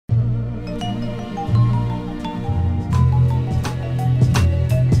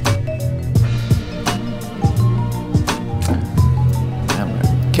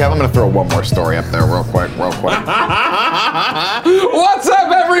I'm gonna throw one more story up there real quick. What's up,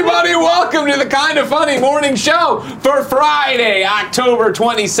 everybody? Welcome to the Kinda Funny Morning Show for Friday, October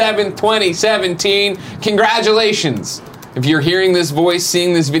 27th, 2017. Congratulations. If you're hearing this voice,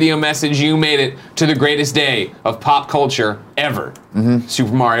 seeing this video message, you made it to the greatest day of pop culture ever.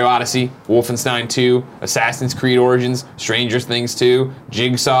 Super Mario Odyssey, Wolfenstein 2, Assassin's Creed Origins, Stranger Things 2,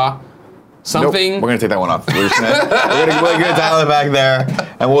 Jigsaw. Something. Nope, we're gonna take that one off. We're gonna dial it back there,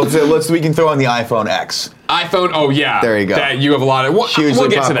 and we can throw on the iPhone X. iPhone, oh yeah. There you go. That you have a lot of. Hugely we'll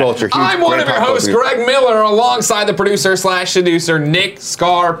get pop to that. culture. I'm one of your hosts, Greg Miller, alongside the producer/seducer, Nick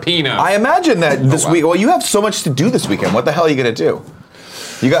Scarpino. I imagine that this week. Well, you have so much to do this weekend. What the hell are you gonna do?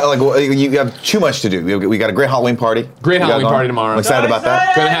 You got you have too much to do. We got a great Halloween party. Great Halloween party tomorrow. I'm excited about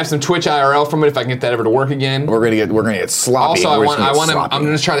that. Gonna have some Twitch IRL from it if I can get that ever to work again. We're gonna get sloppy. Also, I'm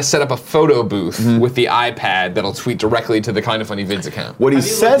gonna try to set up a photo booth with the iPad that'll tweet directly to the Kinda Funny Vids account. What he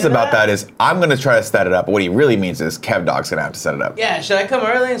says about that is, I'm gonna try to set it up. But what he really means is, Kev Dog's gonna have to set it up. Yeah, should I come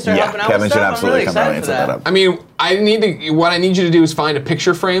early and start helping out Kevin with should stuff? absolutely I'm really come early and excited set for that up. I mean, what I need you to do is find a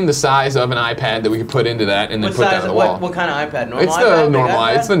picture frame the size of an iPad that we can put into that and then What put that size? on the wall. What kind of iPad? Normal It's iPad? the Big normal.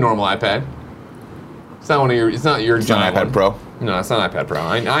 iPad? It's the normal iPad. It's not one of your. It's not your It's not giant an iPad one. Pro. No, it's not an iPad Pro.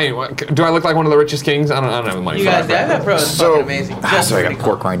 Do I look like one of the richest kings? I don't have the money You for guys, an the iPad iPad Pro is fucking amazing. Just So I got pretty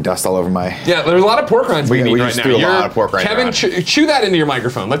pork rind dust all over my. Yeah, there's a lot of pork rinds We being eaten just right now. threw a lot of pork rind Kevin, around. chew that into your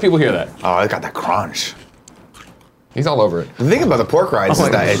microphone. Let people hear that. Oh, I got that crunch. He's all over it. The thing about the pork rinds is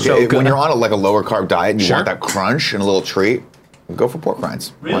that when you're on a lower carb diet and you Sure. want that crunch and a little treat, go for pork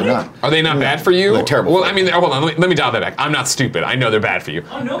rinds. Why Really? not? Are they not bad for you? They're terrible Well, for I mean, hold on. Let me dial that back. I'm not stupid. I know they're bad for you.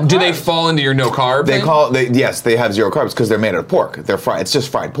 Oh, no Do they carbs. fall into your no carb thing? Yes, they have zero carbs because they're made out of pork. They're fried. It's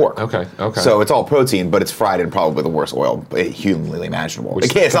just fried pork. Okay. So it's all protein, but it's fried in probably the worst oil humanly imaginable.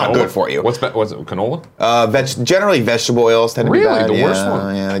 It's not Canola? good for you. What's it? Canola? Generally, vegetable oils tend to be Really? bad. The worst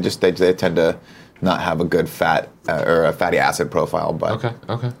one? Yeah, they tend to not have a good fat or a fatty acid profile. But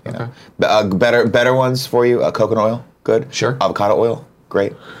Okay. better ones for you. Coconut oil, good. Sure. Avocado oil,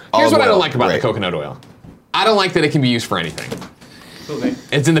 great. Here's Olive what I oil, don't like about great. the coconut oil. I don't like that it can be used for anything. Okay.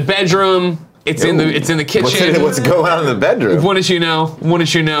 It's in the bedroom. It's in the kitchen. What's going on in the bedroom? Wouldn't you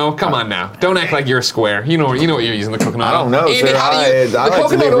know? Come on now. Don't act like you're a square. You know what you're using the coconut oil. I don't know, Andy, sir. how do you, I the like to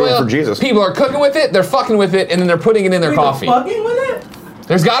coconut leave room oil, for Jesus. people are cooking with it, they're fucking with it, and then they're putting it in their coffee. Fucking with it?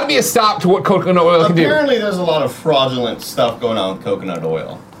 There's got to be a stop to what coconut oil can do. Apparently, there's a lot of fraudulent stuff going on with coconut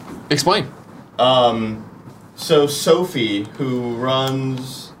oil. Explain. So Sophie,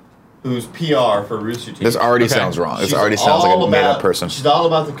 who's PR for Rooster Teeth. This already Okay. sounds wrong. This she's already sounds like all a made-up about- person. She's all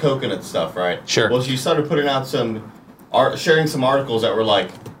about the coconut stuff, right? Sure. Well, she started putting out sharing some articles that were like,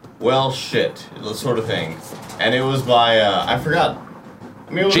 well, shit, the sort of thing. And it was by, I forgot.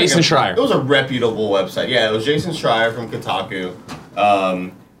 I mean, it was Jason Schreier. It was a reputable website. Yeah, it was Jason Schreier from Kotaku.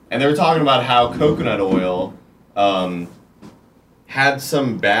 And they were talking about how coconut oil had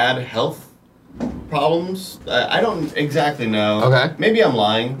some bad health problems. I don't exactly know. Okay. Maybe I'm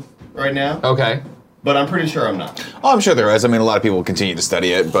lying right now, Okay. but I'm pretty sure I'm not. Oh, I'm sure there is. I mean, a lot of people continue to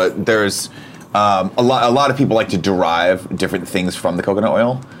study it, but there's a lot of people like to derive different things from the coconut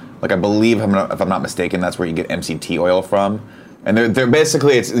oil. Like I believe, if I'm not mistaken, that's where you get MCT oil from. And they're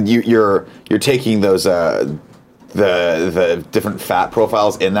basically you're taking those the different fat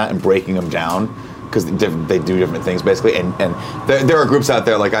profiles in that and breaking them down. Because they do different things basically, and there are groups out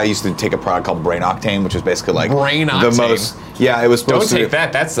there, like I used to take a product called Brain Octane, which is basically like Brain the Octane? most. Yeah, it was supposed Don't to. take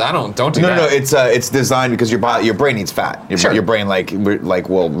that. Don't do that. No, it's designed because your brain needs fat. Sure. Your brain like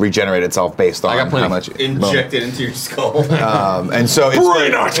will regenerate itself based on got plenty. how much. Inject it into your skull. And so it's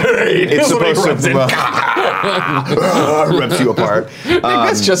Brain Octane! It's supposed Runs in. to rips you apart.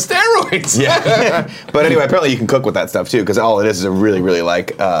 That's just steroids. Yeah, but anyway, apparently you can cook with that stuff too, because all it is a really, really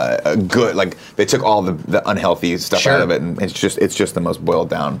a good, like they took all the unhealthy stuff Sure. out of it, and it's just the most boiled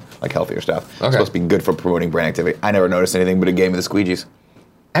down, like healthier stuff. Okay. It's supposed to be good for promoting brain activity. I never noticed anything, but it gave me the squeegees.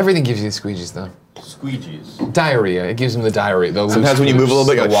 Everything gives you the squeegees, though. Squeegees. Diarrhea. It gives them the diarrhea. The Sometimes when you move a little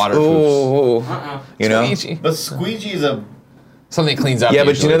bit, the you're like, water poops. oh, you know. Squeegee. But squeegee is a... Something that cleans up. Yeah,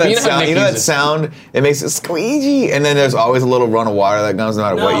 but you know usually. that how sound. Nick You know that uses- sound. It makes it squeegee, and then there's always a little run of water that comes no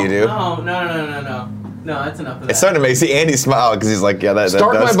matter what you do. No, that's enough of that. It's starting to make Andy smile because he's like, yeah, that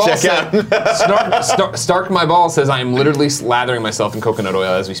Stark my does ball check out. Stark my ball says I am literally slathering myself in coconut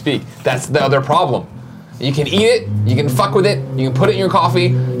oil as we speak. That's the other problem. You can eat it, you can fuck with it, you can put it in your coffee,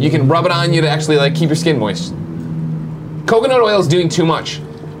 you can rub it on you to actually like keep your skin moist. Coconut oil is doing too much.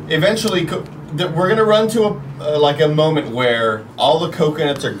 Eventually, we're gonna run to a moment where all the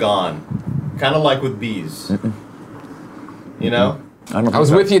coconuts are gone, kind of like with bees. You know? I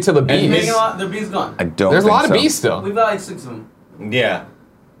was with you till the bees. The bees gone. I don't. There's a think lot of so. bees still. We've got like 6 of them. Yeah.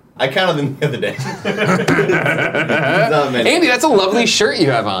 I counted them the other day. Not many. Andy, that's a lovely shirt you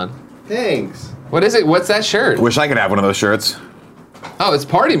have on. Thanks. What is it? What's that shirt? Wish I could have one of those shirts. Oh, it's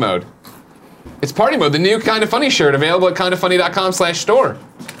party mode. It's party mode. The new Kind of Funny shirt available at kindoffunny.com/store.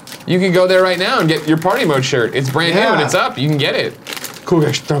 You can go there right now and get your party mode shirt. It's brand new and Yeah. it's up. You can get it. Cool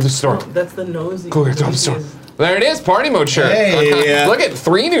guys, throw the store. That's the nosy. Cool guys, throw the store. There it is, party mode shirt. Hey. Look at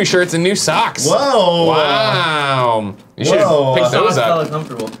 3 new shirts and new socks. Whoa. Wow. You should Whoa. pick So those I felt up.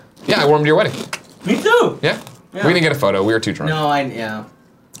 comfortable. Yeah, I wore them to your wedding. Me too. Yeah. Yeah. We didn't get a photo. We were too drunk. No, yeah.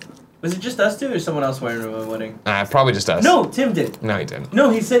 Was it just us two or someone else wearing a wedding? Probably just us. No, Tim did. No, he didn't. No,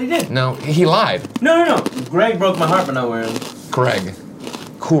 he said he did. No, he lied. No. Greg broke my heart by not wearing them. Greg.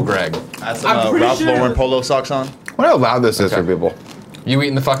 Cool Greg. That's I'm some pretty Ralph sure- Lauren polo socks on. I wonder how loud this is Okay. for people. You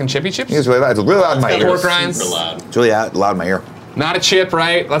eating the fucking chippy chips? It's really loud. It's really loud in my It's ear. Pork rinds. super loud. It's really loud in my ear. Not a chip,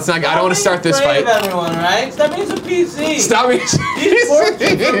 right? Let's not. I don't want to start this Stop being fight. afraid of everyone, right? Stop being so PC. Stop me. These pork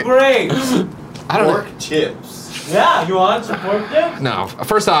chips are great. I don't know. Pork chips. Yeah, you want some pork chips? No.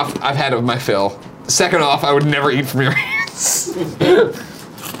 First off, I've had my fill. Second off, I would never eat from your hands.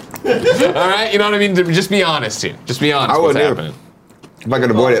 All right, you know what I mean? Just be honest here. Just be honest. I What's wouldn't either. happening? If I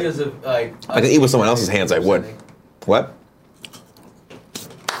could avoid it, Because of, like, I could eat with someone else's hands, I would. What?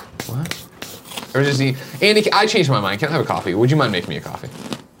 What? Or just eat. Andy, I changed my mind. Can I have a coffee? Would you mind making me a coffee?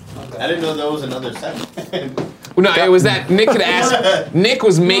 I didn't know there was another segment. Well, no, it was that Nick had asked. Nick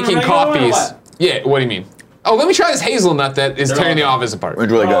was making regular or coffees. what? Yeah. What do you mean? Oh, let me try this hazelnut that is They're tearing the all office apart.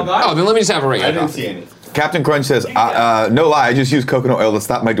 It's really good. Oh, then let me just have a I regular didn't coffee. see any. Captain Crunch says, no lie, I just used coconut oil to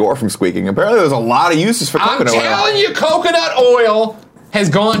stop my door from squeaking. Apparently there's a lot of uses for I'm coconut oil. telling you, coconut oil has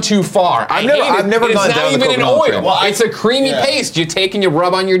gone too far. I've never it's gone not down the even an coconut oil oil. train. Well, It's a creamy yeah. paste you take and you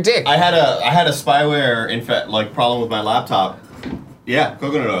rub on your dick. I had a spyware problem with my laptop. Yeah,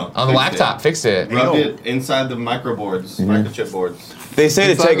 coconut oil. On the Fixed laptop, fixed it. It. Rubbed it inside the microboards, microchip boards. They say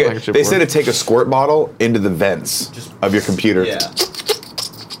to Inside take the it. microchip They say to board. take a squirt bottle into the vents of your computer. Yeah.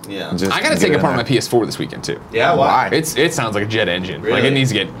 Yeah. Just I gotta get take it apart in my there. PS4 this weekend too. Yeah, why? It sounds like a jet engine. Like Really? it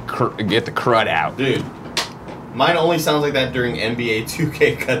needs to get the crud out. Dude, mine only sounds like that during NBA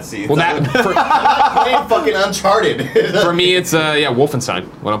 2K cutscenes. Well, that I'm playing fucking Uncharted. for me, it's Wolfenstein.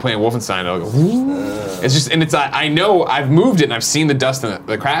 When I'm playing Wolfenstein, I'll go. "Woo." It's just, and it's I know I've moved it and I've seen the dust and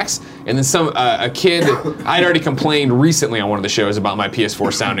the cracks. And then a kid, I'd already complained recently on one of the shows about my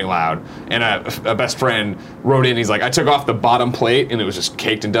PS4 sounding loud, and a best friend wrote in. He's like, I took off the bottom plate and it was just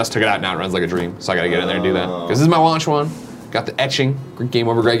caked in dust. Took it out, now it runs like a dream. So I gotta get in there and do that because this is my launch one. Got the etching, Game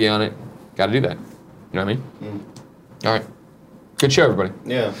Over Greggy on it. Got to do that. You know what I mean? All right. Good show, everybody.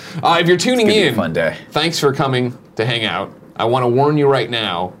 Yeah. If you're tuning It's gonna be a in, fun day. thanks for coming to hang out. I want to warn you right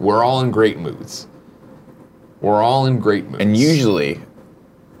now, we're all in great moods. We're all in great moods. And usually,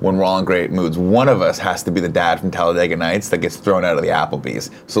 when we're all in great moods, one of us has to be the dad from Talladega Nights that gets thrown out of the Applebee's.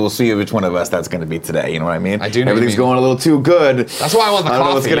 So we'll see which one of us that's going to be today. You know what I mean? I do know what you Everything's mean. going a little too good. That's why I want the I don't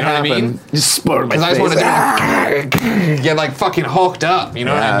know what's coffee, gonna you know what I happen. mean? Just spoil my Because I just want face. to get like fucking hulked up, you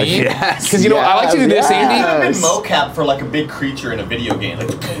know what I mean? Yes, Because you know I like to do this, yes, Andy. I've been Yes. mocap for like a big creature in a video game. Like,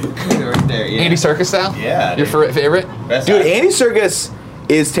 right there, yeah. Andy Serkis style. Yeah, Your dude. favorite? Best Dude, actor. Andy Serkis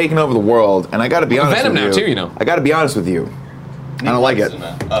is taking over the world, and I got to be honest Venom with now, you. too, you know. I got to be honest with you. I don't like it. Nick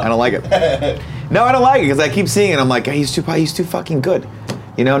Larson, I don't like it. No, I don't like it because I keep seeing it. I'm like, he's too fucking good.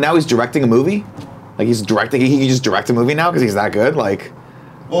 You know, now he's directing a movie. Like he's directing. He can just direct a movie now because he's that good. Like,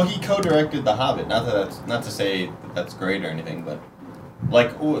 Well, he co-directed The Hobbit. Not to say that that's great or anything, but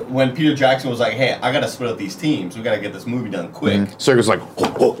like when Peter Jackson was like, "Hey, I gotta split up these teams. We gotta get this movie done quick." Serkis is like,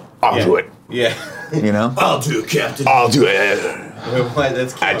 I'll Yeah. do it. Yeah. You know, I'll do it, Captain. I'll do it. Why,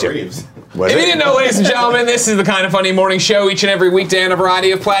 that's I Keanu do. Reeves. What If is you it? didn't know, ladies and gentlemen, this is the Kind of Funny morning show each and every weekday on a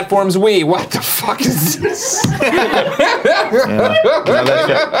variety of platforms. What the fuck is this? No,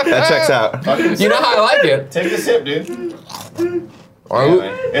 that checks out. You know how I like it. Take a sip, dude. Or-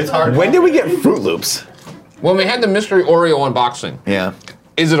 Anyway, it's hard. When did we get Fruit Loops? When we had the mystery Oreo unboxing, Yeah.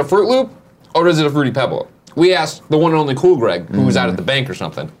 is it a Fruit Loop or is it a Fruity Pebble? We asked the one and only Cool Greg, who was out at the bank or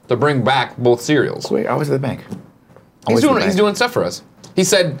something, to bring back both cereals. Wait, I was at the bank. He's Always at the doing bank. stuff for us. He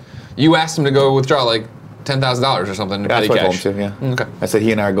said you asked him to go withdraw like $10,000 or something. That's petty what I told cash. him to, yeah. Okay. I said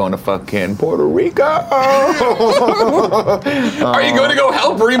he and I are going to fucking Puerto Rico. Are you going to go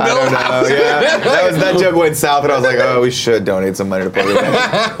help rebuild I don't know, houses? yeah. That joke went south, and I was like, oh, we should donate some money to Puerto Rico.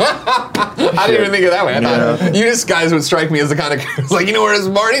 I didn't even think of it that way. I thought you just guys would strike me as the kind of it's like, you know where is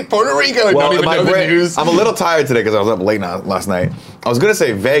Marty? Puerto Rico. Don't even know the news. I'm a little tired today because I was up late last night. I was gonna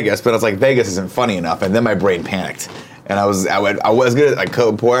say Vegas, but I was like, Vegas isn't funny enough, and then my brain panicked, and I was gonna like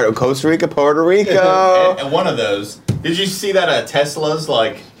Costa Rica, Puerto Rico. And one of those. Did you see that Tesla's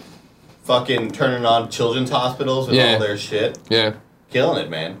like fucking turning on children's hospitals with Yeah. all their shit? Yeah. Killing it,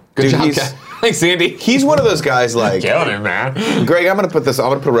 man. Good Dude, job, he's- guys. Thanks, Sandy. He's one of those guys like Killing it, man. Greg. I'm gonna put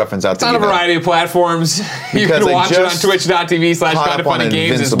a reference out It's to on you a now. variety of platforms. You Because can I watch it on just twitch.tv/Kind caught of up on funny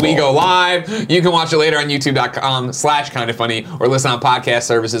games as we Invincible. go live. You can watch it later on youtube.com/Kind of funny or listen on podcast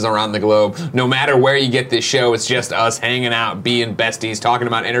services around the globe. No matter where you get this show, it's just us hanging out, being besties, talking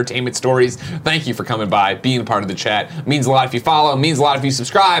about entertainment stories. Thank you for coming by, being part of the chat. It means a lot if you follow. It means a lot if you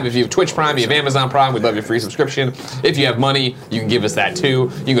subscribe. If you have Twitch Prime, you have Amazon Prime, we'd love your free subscription. If you have money, you can give us that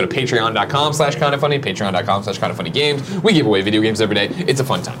too. You can go to patreon.com/Kind of funny, patreon.com/Kind of funny games. We give away video games every day. It's a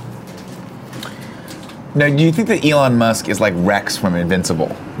fun time. Now, do you think that Elon Musk is like Rex from Invincible,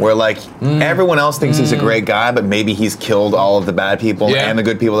 where like everyone else thinks he's a great guy, but maybe he's killed all of the bad people Yeah. and the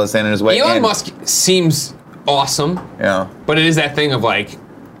good people that stand in his way? Elon and, Musk seems awesome, yeah. but it is that thing of like,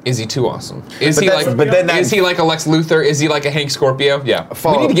 is he too awesome? Is But he that's- like? but then that- is he like a Lex Luthor? Is he like a Hank Scorpio? Yeah,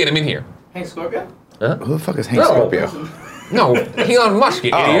 we need to get him in here. Hank Scorpio? Who the fuck is Hank No. Scorpio? No, Elon Musk,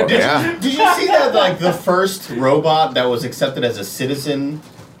 you Oh, idiot. yeah. Did you see that, like, the first robot that was accepted as a citizen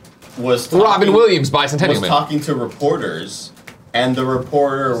was talking, Robin Williams, was Bicentennial Man. talking to reporters, and the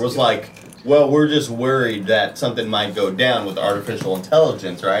reporter was like, well, we're just worried that something might go down with artificial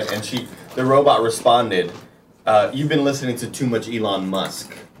intelligence, right? And the robot responded, you've been listening to too much Elon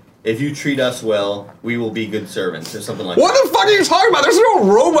Musk. If you treat us well, we will be good servants, or something like What that. the fuck are you talking about? There's no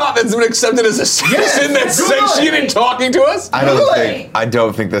robot that's been accepted as a citizen that's Google it. sentient and talking to us. I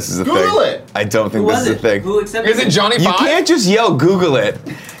don't think this is a Google thing. it. I don't think Who this was is a it? thing. Who accepted Is it Johnny You Five? can't just yell Google it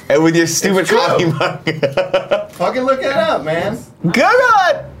and with your stupid It's true. coffee mug. Fucking look it up, man. Google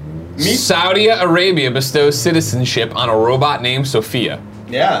it! Saudi Arabia bestows citizenship on a robot named Sophia.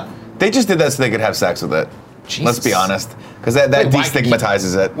 Yeah. They just did that so they could have sex with it. Let's be Jesus. honest. Because that Wait, why-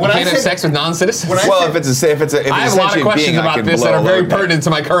 destigmatizes it. You When I can't have said- sex with non-citizens? when I Well, said- if it's a I have a lot of sentient questions being, I about can this that blow are a very load back. pertinent to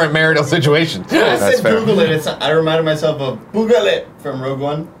my current marital situation. When I That's said fair. Google it, I reminded myself of Google it from Rogue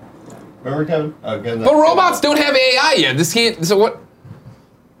One. Remember, Kevin? Oh, Kevin. But robots don't have AI yet. This can't. So what?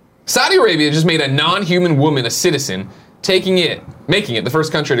 Saudi Arabia just made a non-human woman a citizen, making it the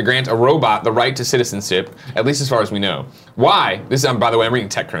first country to grant a robot the right to citizenship, at least as far as we know. Why? This is, by the way, I'm reading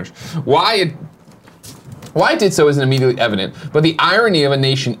TechCrunch. Why it did so isn't immediately evident, but the irony of a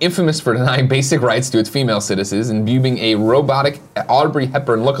nation infamous for denying basic rights to its female citizens and viewing a robotic Audrey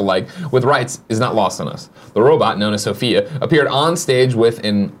Hepburn lookalike with rights is not lost on us. The robot, known as Sophia, appeared on stage with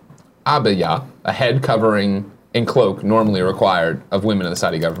an abaya, a head covering and cloak normally required of women in the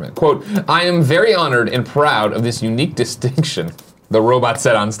Saudi government. Quote, I am very honored and proud of this unique distinction, the robot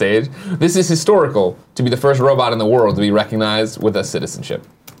said on stage. This is historical to be the first robot in the world to be recognized with a citizenship.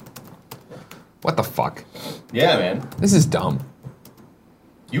 What the fuck? Yeah, man. This is dumb.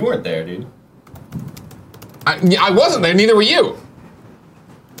 You weren't there, dude. I wasn't there, neither were you.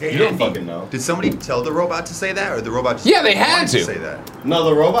 You don't fucking know. Did somebody tell the robot to say that, or the robot just Yeah, they had wanted to. say that? No,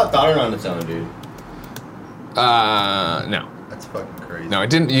 the robot thought it on its own, dude. No. That's fucking crazy. No, it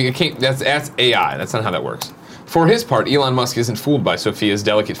didn't. You can't. That's AI. That's not how that works. For his part, Elon Musk isn't fooled by Sophia's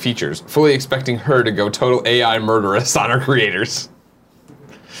delicate features, fully expecting her to go total AI murderous on her creators.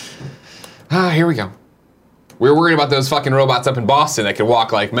 Here we go. We were worried about those fucking robots up in Boston that could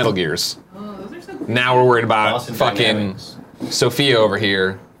walk like Metal Gears. Oh, those are so cool. Now we're worried about Boston fucking Dynamics. Sophia over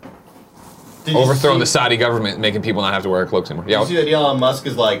here Did you overthrowing see- the Saudi government, making people not have to wear cloaks anymore. Did Yeah. you see that Elon Musk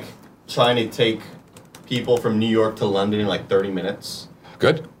is like trying to take people from New York to London in like 30 minutes?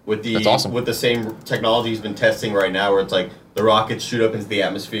 Good. With the That's awesome. with the same technology he's been testing right now, where it's like the rockets shoot up into the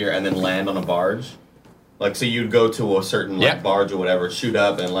atmosphere and then land on a barge. Like, so you'd go to a certain like Yeah. barge or whatever, shoot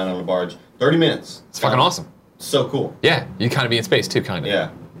up and land on a barge. 30 minutes. It's fucking awesome. So cool. Yeah, you kind of be in space too, kind of. Yeah.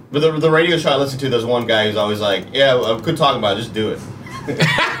 But the radio show I listen to, there's one guy who's always like, yeah, I could talk about it, just do it.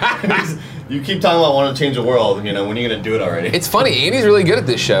 You keep talking about wanting to change the world, you know, when are you going to do it already? It's funny. Andy's really good at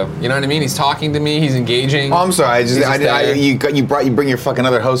this show. You know what I mean? He's talking to me. He's engaging. Oh, I'm sorry. He's just there. You bring your fucking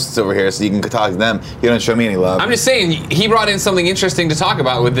other hosts over here so you can talk to them. You don't show me any love. I'm just saying, he brought in something interesting to talk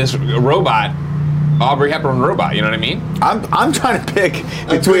about with this robot, Aubrey Hepburn robot. You know what I mean? I'm trying to pick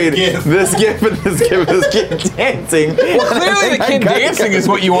between gift. this gift and this gift. This kid dancing. Well, clearly the kid dancing is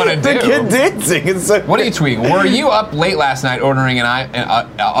what you want to do. The kid dancing. It's so What are you tweeting? Were you up late last night ordering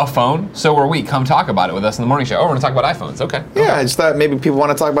a phone? So were we. Come talk about it with us in the morning show. Oh, we're going to talk about iPhones. Okay. Yeah, I just thought maybe people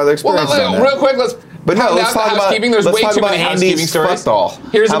want to talk about their Well, experience. on that. real quick, let's. But no, pound let's out talk the about- housekeeping. There's let's way talk too many about housekeeping Andy's stories. fuck doll.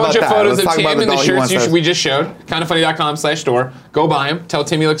 Here's How a bunch about of that? photos Let's of talk about Tim the in the doll he shirts wants us- we just showed. Kindoffunny.com/store. Go buy them. Tell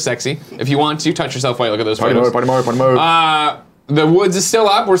Tim you look sexy. If you want to, touch yourself while you look at those photos. Party mode. The Woods is still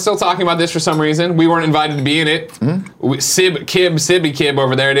up. We're still talking about this for some reason. We weren't invited to be in it. Sibby Kib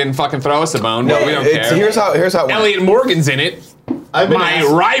over there didn't fucking throw us a bone. No, we don't care. Here's how it went. Elliot Morgan's in it. my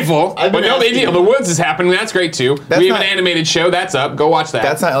rival. I've But been no big asking- deal. The Woods is happening. That's great too. That's we have not- an animated show. That's up. Go watch that.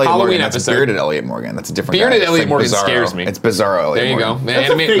 That's not Elliot Halloween Morgan. That's episode. bearded Elliot Morgan. That's a different Bearded guy. It's Elliot Morgan Bizarro. scares me. It's Bizarro Elliot There you go. Morgan. The, That's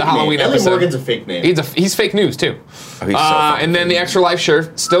a fake the Halloween name. Elliot episode. Morgan's a fake name. He's fake news too. Oh, he's so fucking And then the Extra Life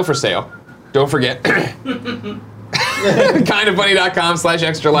shirt still for sale. Don't forget.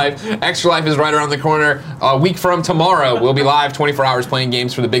 Kindoffunny.com/extra life. Extra Life is right around the corner. A week from tomorrow, we'll be live 24 hours playing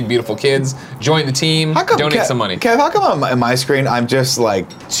games for the big, beautiful kids. Join the team. Donate some money. Kev, how come on my screen I'm just like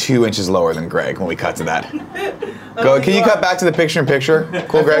 2 inches lower than Greg when we cut to that? Can you cut back to the picture-in-picture?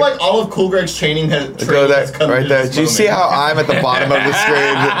 Cool, I Greg? feel like all of Cool Greg's training has Go there, come right to there. this Do you see moment. how I'm at the bottom of the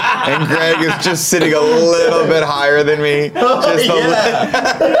screen and Greg is just sitting a little bit higher than me? Just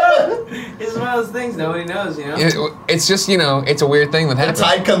a It's one of those things nobody knows, you know? It's just, it's a weird thing that The happens.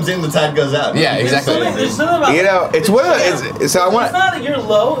 tide comes in, the tide goes out. Yeah, exactly. There's something about You know, it's one of the. So I It's want. not that you're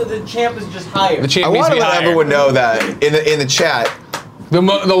low, the champ is just higher. The champ I needs want to to be let higher. everyone know that in the chat, The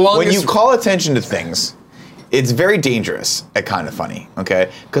longest. when you call attention to things, it's very dangerous at Kind of Funny,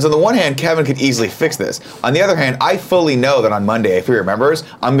 okay? Because on the one hand, Kevin could easily fix this. On the other hand, I fully know that on Monday, if he remembers,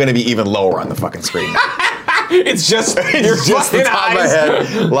 I'm going to be even lower on the fucking screen. it's just your It's just the fucking top of my eyes.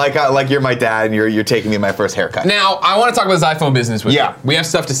 head, like you're my dad and you're taking me my first haircut. Now, I want to talk about this iPhone business with Yeah. you. We have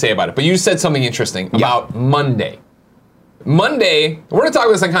stuff to say about it, but you said something interesting Yeah. about Monday. Monday, we're going to talk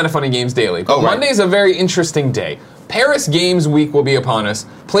about this on Kind of Funny Games Daily, but Oh, right. Monday is a very interesting day. Paris Games Week will be upon us.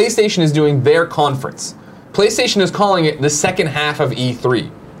 PlayStation is doing their conference. PlayStation is calling it the second half of E3.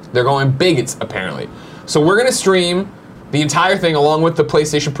 They're going bigots, apparently. So we're going to stream the entire thing along with the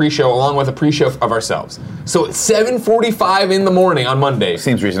PlayStation pre-show, along with a pre-show of ourselves. So at 7:45 in the morning on Monday,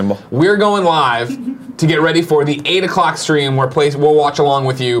 Seems reasonable. we're going live to get ready for the 8 o'clock stream where we'll watch along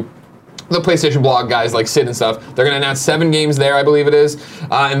with you. The PlayStation blog guys like Sid and stuff. They're going to announce 7 games there, I believe it is.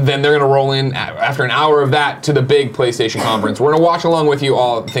 And then they're going to roll in after an hour of that to the big PlayStation conference. We're going to watch along with you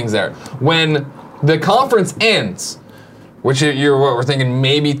all the things there. When the conference ends, which we're thinking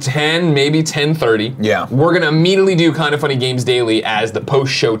maybe 10, maybe 10:30. Yeah. We're going to immediately do Kind of Funny Games Daily as the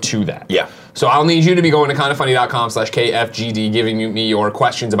post show to that. Yeah. So I'll need you to be going to kindoffunny.com/KFGD, giving me your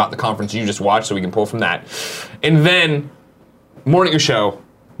questions about the conference you just watched so we can pull from that. And then, morning of show,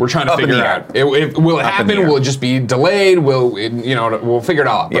 we're trying to Up in figure the out. air. Will it Up in the happen? air. Will it just be delayed? We'll figure it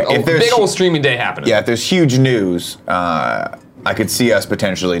all out. Yeah, But if a there's- big old streaming day happening. Yeah, if there's huge news, I could see us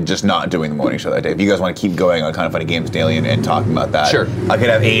potentially just not doing the morning show that day. If you guys want to keep going on Kind of Funny Games Daily and talking about that, Sure. I could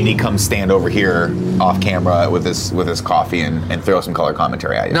have Andy come stand over here off camera with his coffee and throw some color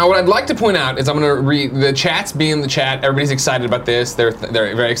commentary at you. Now, what I'd like to point out is I'm going to read the chats. Being the chat, everybody's excited about this. They're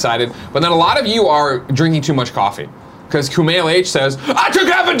very excited. But then a lot of you are drinking too much coffee. Because Kumail H says, I took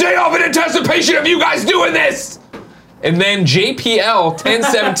half a day off in anticipation of you guys doing this! And then JPL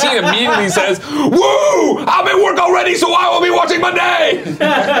 1017 immediately says, woo! I'm at work already, so I will be watching Monday!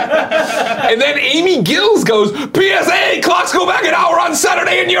 And then Amy Gills goes, PSA, clocks go back an hour on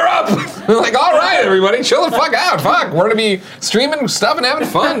Saturday in Europe! I'm like, all right, everybody, chill the fuck out. Fuck, we're gonna be streaming stuff and having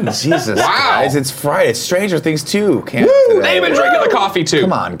fun. Jesus, Wow. guys, it's Friday. It's Stranger Things 2. Can't They've been drinking the coffee too.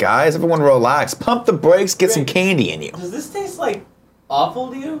 Come on, guys. Everyone relax. Pump the brakes. Get some candy in you. Does this taste like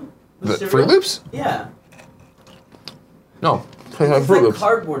awful to you? The cereal? Fruit Loops? Yeah. No. It's Fruit like Loops.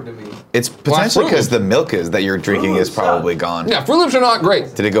 cardboard to me. It's potentially Fruit because Loops. the milk that you're drinking is probably gone. Yeah, Fruit Loops are not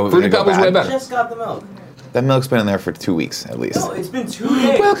great. Did it go- Fruity did it go Pebbles way bad? better. Just got the milk. That milk's been in there for 2 weeks at least. No, it's been 2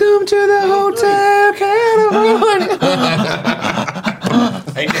 days. Welcome to the Hotel California.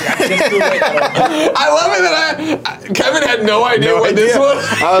 I love it that Kevin had no idea what this was.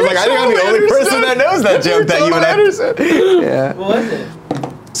 I was like, I think I'm the only person that knows that joke that you and I. Yeah. What was it?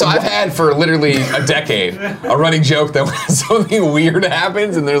 So I've had for literally a decade a running joke that when something weird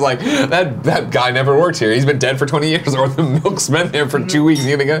happens and there's like, that guy never worked here. He's been dead for 20 years, or the milk's been there for 2 weeks.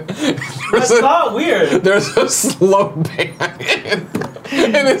 You think That's not weird. There's a slow band,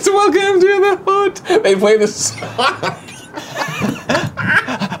 and it's welcome to the hotel. They play the song.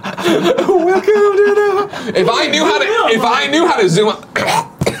 Welcome to the. If I knew how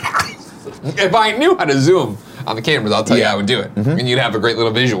to zoom on the cameras, I'll tell you Yeah. how I would do it, and you'd have a great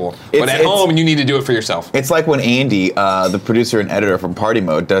little visual. But It's- at it's- home, you need to do it for yourself. It's like when Andy, the producer and editor from Party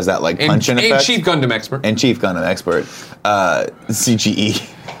Mode, does that like punch-in And effect. Chief Gundam expert. And Chief Gundam expert, CGE.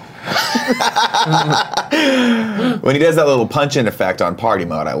 When he does that little punch-in effect on Party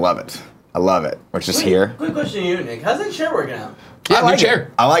Mode, I love it. I love it. We're just here. Quick question to you, Nick. How's that chair working out? Yeah, I like new chair.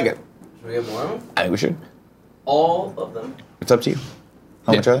 it. I like it. Should we get more of them? I think we should. All of them? It's up to you.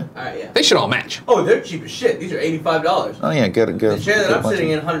 How much are they? Alright, yeah. They should all match. Oh, they're cheap as shit. These are $85. Oh yeah, good. The chair that I'm bunch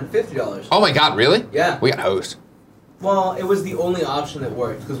sitting of- in, $150. Oh my God, really? Yeah. We got hosed. Well, it was the only option that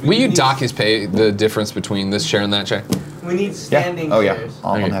worked. Will you dock his pay, the difference between this chair and that chair? We need standing Oh, yeah. chairs.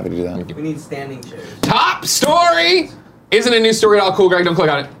 I'm Okay. happy to do that. We need standing chairs. Top story! Isn't a new story at all cool, Greg? Don't click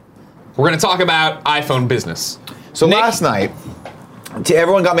on it. We're going to talk about iPhone business. So Nick- last night,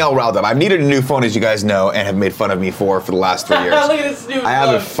 everyone got me all riled up. I've needed a new phone, as you guys know, and have made fun of me for the last 3 years. Look at this new I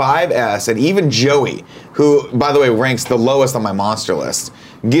have a phone. 5S, and even Joey, who, by the way, ranks the lowest on my monster list,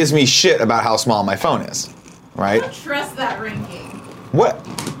 gives me shit about how small my phone is. Right? Trust that ranking. What?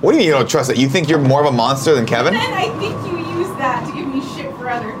 What do you mean you don't trust it? You think you're more of a monster than Kevin? Then I think you use that to give me shit for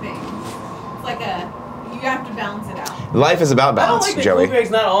other things. It's like you have to balance it out. Life is about I don't balance, like that Joey. Cool Greg's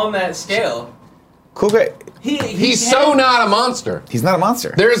not on that scale. Cool Greg. He's so not a monster. He's not a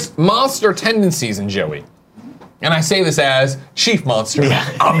monster. There's monster tendencies in Joey. And I say this as chief monster. Yeah.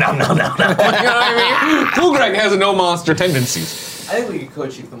 Oh, no. You know what I mean? Cool Greg has no monster tendencies. I think we could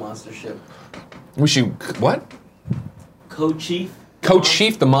co-chief the monster ship. We should, what? Co-chief?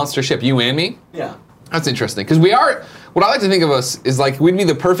 Co-chief the monster ship, you and me? Yeah. That's interesting. Because we are, what I like to think of us is like we'd be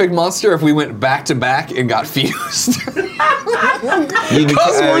the perfect monster if we went back to back and got fused. You'd be,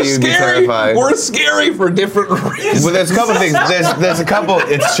 Because we're you'd be scary. terrified. We're scary for different reasons. Well, there's a couple things. There's a couple.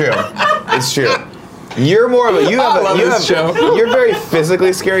 It's true. It's true. You're more of a. You have. I love you this have, show. You're very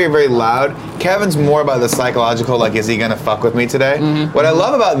physically scary. You're very loud. Kevin's more about the psychological. Like, is he gonna fuck with me today? Mm-hmm. What I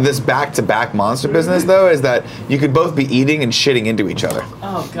love about this back-to-back monster business, though, is that you could both be eating and shitting into each other.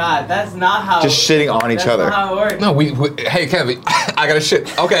 Oh God, that's not how. Just shitting on each that's other. Not how it works. No, we hey Kevin, I gotta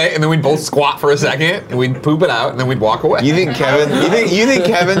shit. Okay, and then we'd both squat for a second, and we'd poop it out, and then we'd walk away. You think Kevin? You think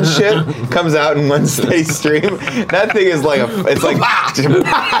Kevin's shit comes out in one steady stream? That thing is like a. It's like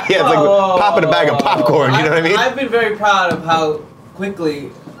yeah, it's like popping a bag of popcorn. You know what I mean? I've been very proud of how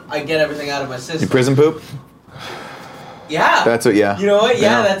quickly I get everything out of my system. You prison poop? Yeah. That's what. Yeah. You know what?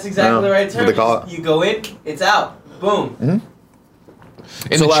 Yeah, I know. that's exactly I know. the right That's term. what they call it. You go in, it's out. Boom. In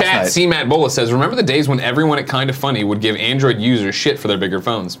So the last chat, night- C-Matt Bola says, remember the days when everyone at Kinda Funny would give Android users shit for their bigger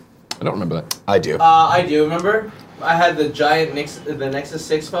phones? I don't remember that. I do. I do. Remember, I had the giant the Nexus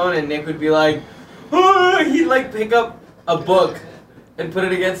 6 phone, and Nick would be like, "Oh," he'd like pick up a book and put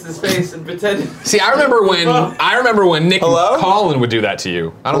it against his face and pretend. See, I remember when Nick Hello? and Colin would do that to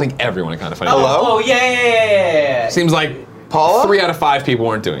you. I don't think everyone at Kinda Funny. Hello? Oh yeah. Seems like Paula? 3 out of 5 people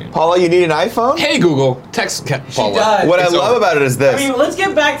weren't doing it. Paula, you need an iPhone? Hey Google, text Paula. does. What It's I love over. about it is this. I mean, let's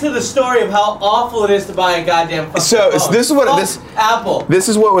get back to the story of how awful it is to buy a goddamn fucking So, phone. this is what- Fuck this- Apple. This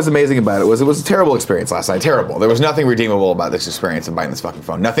is what was amazing about it. Was it was a terrible experience last night. Terrible. There was nothing redeemable about this experience of buying this fucking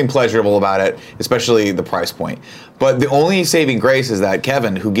phone. Nothing pleasurable about it, especially the price point. But the only saving grace is that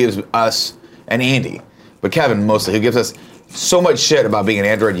Kevin, who gives us, and Andy, but Kevin mostly, who gives us so much shit about being an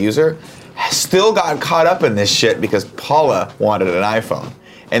Android user, still got caught up in this shit because Paula wanted an iPhone.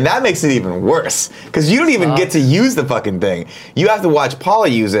 And that makes it even worse. Because you don't even get to use the fucking thing. You have to watch Paula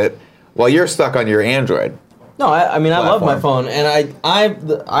use it while you're stuck on your Android. No, I mean I love my Platform. phone, and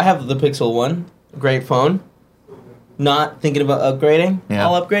I have the Pixel 1, great phone. Not thinking about upgrading. Yeah.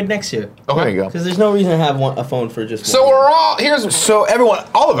 I'll upgrade next year There you go. because there's no reason to have a phone for just. So one year. we're all, here's, So everyone,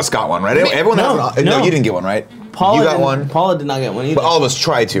 all of us got one, right? Everyone No, has no, no. you didn't get one, right? Paula you got didn't- one. Paula did not get one either. But all of us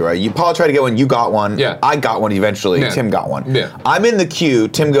tried to, right? Paula tried to get one. You got one. Yeah. I got one eventually. Yeah. Tim got one. Yeah. I'm in the queue.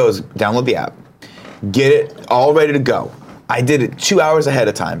 Tim goes, download the app. Get it all ready to go. I did it 2 hours ahead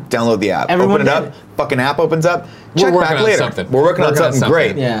of time. Download the app. Everyone Open it did up. it. Fucking app opens up. We're Check working back on later. something. We're working on something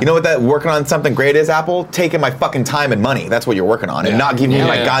great. Yeah. You know what that working on something great is, Apple? Taking my fucking time and money. That's what you're working on. And Yeah. not giving me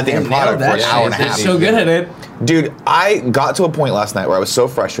my Yeah. goddamn They product nailed for an that hour and a shit. half. They're so good at it. Dude, I got to a point last night where I was so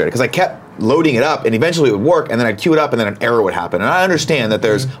frustrated because I kept loading it up and eventually it would work and then I'd queue it up and then an error would happen. And I understand that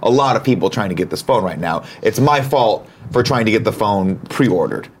there's a lot of people trying to get this phone right now. It's my fault for trying to get the phone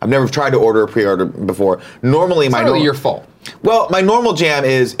pre-ordered. I've never tried to order a pre-order before. Normally, it's my not really your fault. well, my normal jam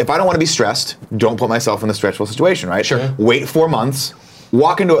is if I don't want to be stressed, don't put myself in a stressful situation, right? Sure. Wait 4 months,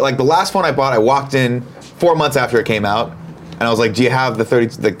 walk into it. Like the last phone I bought, I walked in 4 months after it came out, and I was like, "Do you have the 30,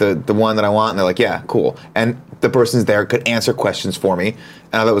 like the one that I want?" And they're like, "Yeah, cool." And the person's there could answer questions for me,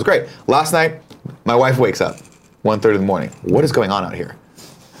 and I thought it was great. Last night, my wife wakes up 1:30 in the morning. What is going on out here?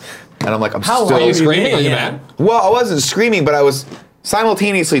 And I'm like, I'm How still. Are you long screaming? Are you Yeah. mad? Well, I wasn't screaming, but I was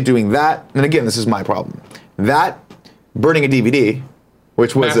simultaneously doing that. And again, this is my problem. That, burning a DVD,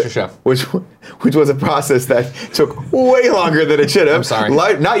 which was MasterChef. which was a process that took way longer than it should have. I'm sorry.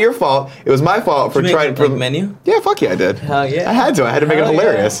 Not your fault. It was my fault for Did you trying make for a menu? Yeah, fuck yeah, I did. Hell yeah. I had to. I had to make it Hell yeah.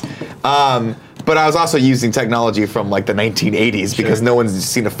 hilarious. But I was also using technology from like the 1980s because no one's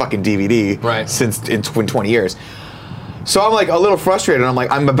seen a fucking DVD Right. since in 20 years. So I'm like a little frustrated. I'm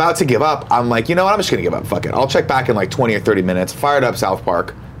like, I'm about to give up. I'm like, you know what? I'm just gonna give up. Fuck it. I'll check back in like 20 or 30 minutes. Fired up South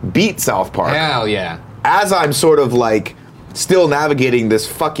Park. Beat South Park. Hell yeah. as I'm sort of like still navigating this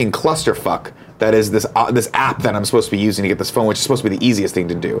fucking clusterfuck that is this app that I'm supposed to be using to get this phone, which is supposed to be the easiest thing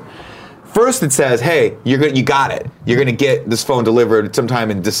to do. First, it says, "Hey, you got it. You're gonna get this phone delivered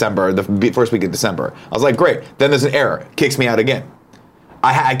sometime in December, the first week of December." I was like, "Great." Then there's an error. Kicks me out again.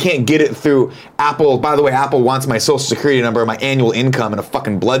 I can't get it through Apple. By the way, Apple wants my social security number, my annual income, and a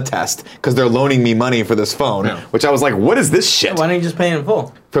fucking blood test because they're loaning me money for this phone. Yeah. Which I was like, "What is this shit?" Why don't you just pay in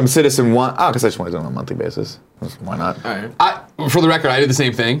full? From Citizen One. Oh, because I just want to do it on a monthly basis. Why not? All right. For the record, I did the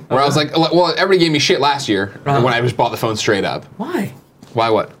same thing where I was like, well, everybody gave me shit last year when I just bought the phone straight up. Why? Why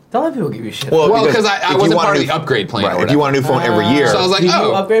what? Don't let people give you shit. Well, because I if you wasn't want part a of the upgrade plan. Right. Or If you want a new phone every year. So I was like, Do you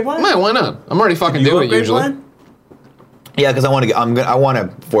oh, upgrade plan? man, why not? I'm already fucking Do you doing it upgrade usually. plan? Yeah, because I want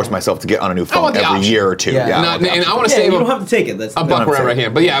to force myself to get on a new phone want the every option. year or two. Yeah. Yeah, No, I want the and option. I want to Yeah, save you don't have to take it. That's a buck wherever I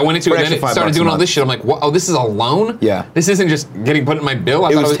can. But yeah, I went into For it an and then extra it started $5 doing a all this month. shit. I'm like, what? Oh, this is a loan? Yeah. This isn't just getting put in my bill.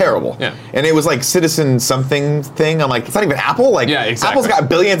 I It thought was terrible. Yeah. And it was like Citizen something thing. I'm like, it's not even Apple. Like, Yeah, exactly. Apple's got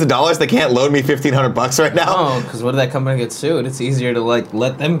billions of dollars. They can't loan me $1,500 right now. Oh, because what if that company gets sued? It's easier to like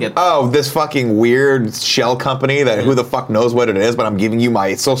let them get. Oh, this fucking weird shell company that who the fuck knows what it is, but I'm giving you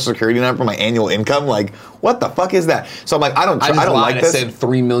my social security number for my annual income. Like, what the fuck is that? So I'm like, I don't I just don't lied. like this. I said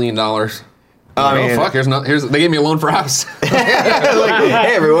 $3 million. I mean- Oh fuck! Here's they gave me a loan for a house. Like,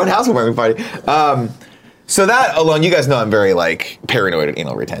 hey everyone, housewarming party. So that alone, you guys know I'm very like paranoid and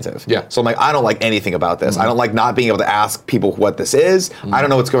anal retentive. Yeah. So I'm like, I don't like anything about this. I don't like not being able to ask people what this is. I don't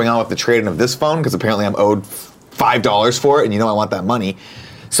know what's going on with the trade-in of this phone because apparently I'm owed $5 for it, and I want that money.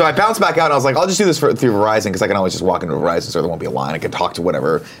 So I bounced back out and I was like, I'll just do this through Verizon because I can always just walk into a Verizon store. There won't be a line. I can talk to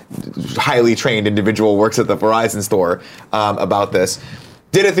whatever highly trained individual works at the Verizon store about this.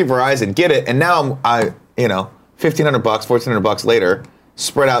 Did it through Verizon, get it, and now $1,500, $1,400 later,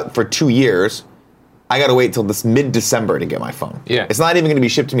 spread out for 2 years. I got to wait till this mid-December to get my phone. Yeah. It's not even going to be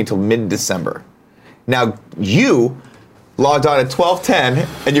shipped to me till mid-December. Now you logged on at 12:10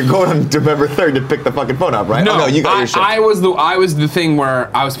 and you're going on November 3rd to pick the fucking phone up, right? No, Oh, no, you got your shit. I was the thing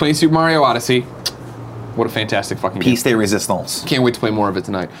where I was playing Super Mario Odyssey. What a fantastic fucking game. Piece de resistance. Can't wait to play more of it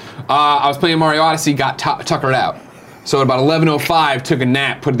tonight. I was playing Mario Odyssey, got tuckered out. So at about 11:05, took a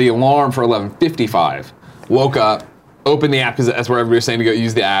nap, put the alarm for 11:55. Woke up, opened the app because that's where everybody was saying to go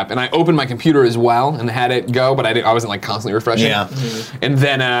use the app, and I opened my computer as well and had it go, but I wasn't like constantly refreshing. Yeah. And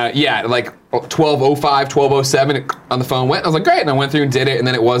then like 12:05, 12:07 on the phone went. I was like, great, and I went through and did it, and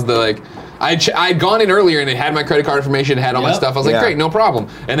then it was the like. I'd gone in earlier and it had my credit card information, it had all my Yep. stuff. I was like, Yeah. great, no problem.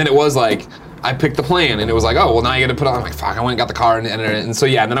 And then it was like, I picked the plan and it was like, oh, well now you gotta put on. I'm like, fuck, I went and got the card and so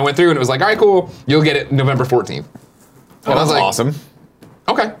yeah, and then I went through and it was like, all right, cool, you'll get it November 14th. Oh, And I was that's like, awesome.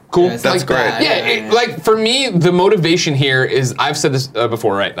 okay, cool. Yeah, it's That's like great. that. Yeah, like for me, the motivation here is I've said this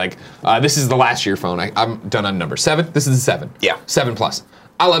before, right? Like this is the last year phone. I'm done on number 7. This is the 7. Yeah. 7 Plus.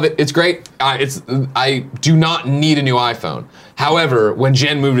 I love it. It's great. I do not need a new iPhone. However, when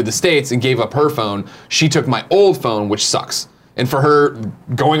Jen moved to the States and gave up her phone, she took my old phone, which sucks. And for her,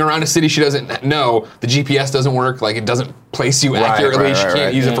 going around a city she doesn't know, the GPS doesn't work. Like, it doesn't place you accurately. She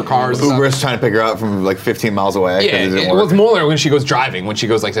can't use it for cars and stuff. Uber's trying to pick her up from like 15 miles away. 'cause it didn't well, work. it's more when she goes driving, when she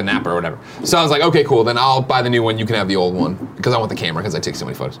goes like to Napa or whatever. So I was like, okay, cool. Then I'll buy the new one. You can have the old one because I want the camera because I take so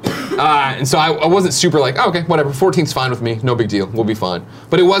many photos. And so I wasn't super like, oh, okay, whatever. 14's fine with me. No big deal. We'll be fine.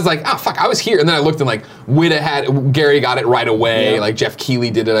 But it was like, oh fuck, I was here. And then I looked and like Gary got it right away. Yeah. Like Jeff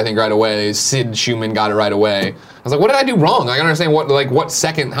Keighley did it, I think, right away. Sid Schumann got it right away. I was like, what did I do wrong? I don't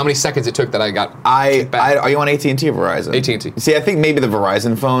understand how many seconds it took that I got. Are you on AT&T or Verizon? AT&T. See, I think maybe the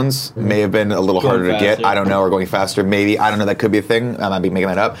Verizon phones may have been a little Going harder to get. faster. I don't know, or going faster. Maybe, I don't know, that could be a thing. I might be making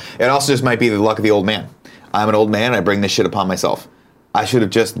that up. It also just might be the luck of the old man. I'm an old man, and I bring this shit upon myself. I should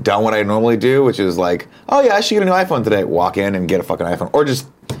have just done what I normally do, which is like, oh yeah, I should get a new iPhone today. Walk in and get a fucking iPhone. Or just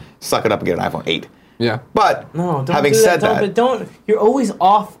suck it up and get an iPhone 8. Yeah. But, No, don't having do said that. that, Don't. You're always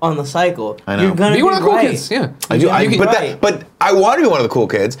off on the cycle. I know. You're gonna Be one of the cool right. kids. Yeah. I do. You can But, right. but I want to be one of the cool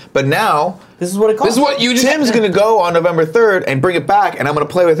kids. But now, This is what it costs. This is what you just. Tim's gonna go on November 3rd and bring it back, and I'm gonna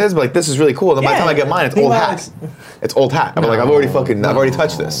play with his. But like, this is really cool. And then by the Yeah. time I get mine, it's Think old about hat. It's old hat. I'm like, I've already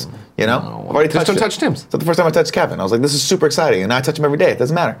touched this. You know, No. I've already Just touched don't it. touch Tim's. It's not the first time I touched Kevin. I was like, this is super exciting, and now I touch him every day. It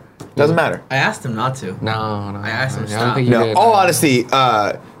doesn't matter. It doesn't matter. I asked him not to. No. I asked him to I don't stop. think you No, did. all honesty,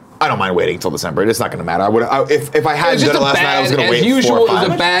 I don't mind waiting until December. It's not going to matter. If I It had was done just it a last night, I was bad, going to as wait usual, 4 or it was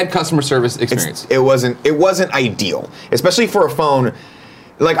 5. a bad customer service experience. It wasn't ideal, especially for a phone.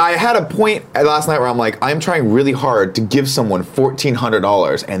 Like, I had a point last night where I'm like, I'm trying really hard to give someone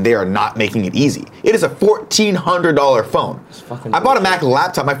 $1,400, and they are not making it easy. It is a $1,400 phone. fucking I bought a bullshit. Mac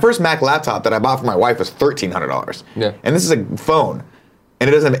laptop. My first Mac laptop that I bought for my wife was $1,300. Yeah. And this is a phone, and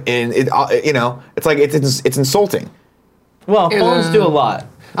it doesn't. And it's like it's insulting. Well, phones do a lot.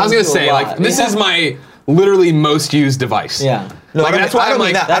 I was gonna Phones do a say, lot. like, this is my literally most used device. Yeah. No, Like, that's why I'm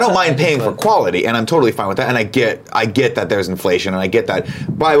like, I don't mind that's paying for what- quality, and I'm totally fine with that. And I get that there's inflation, and I get that.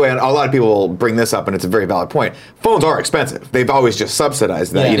 By the way, a lot of people bring this up, and it's a very valid point. Phones are expensive. They've always just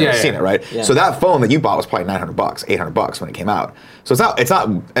subsidized that. Yeah. You've never Yeah, seen yeah. it, right? Yeah. So that phone that you bought was probably $900, $800 when it came out. So it's not.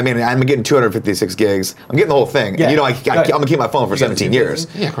 I mean, I'm getting 256 gigs. I'm getting the whole thing. Yeah. And, I'm Right. gonna keep my phone for 17 years.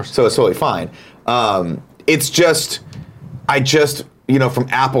 Yeah, of course. So it's totally fine. It's just, from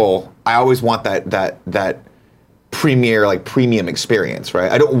Apple, I always want that premium experience,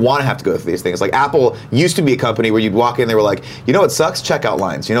 right? I don't want to have to go through these things. Like Apple used to be a company where you'd walk in, they were like, you know what sucks? Checkout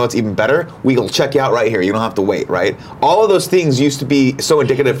lines. You know what's even better? We'll check you out right here. You don't have to wait, right? All of those things used to be so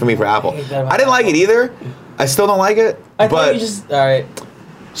indicative for me for Apple. hate that about I didn't like it either. I still don't like it. I but thought you just all right.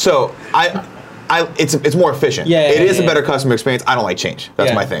 so it's more efficient. Yeah, it is yeah. a better customer experience. I don't like change.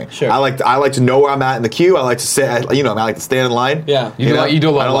 That's Yeah, my thing. sure. I like to know where I'm at in the queue. I like to sit. I like to stand in line. Yeah. You do know? like- you do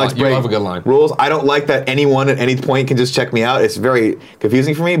love I don't a like line. to You break love a good line. rules. I don't like that anyone at any point can just check me out. It's very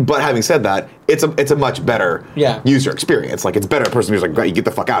confusing for me. But having said that, it's a much better user experience. Like it's better. A person who's like, great, you get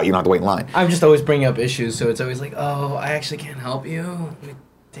the fuck out. You don't have to wait in line. I'm just always bringing up issues, so it's always like, oh, I actually can't help you. Let me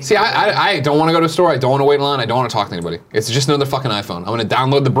take See, it away. I don't want to go to a store. I don't want to wait in line. I don't want to talk to anybody. It's just another fucking iPhone. I'm going to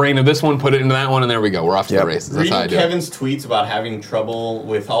download the brain of this one, put it into that one, and there we go. We're off to Yep. the races. That's how I Reading do it. Kevin's tweets about having trouble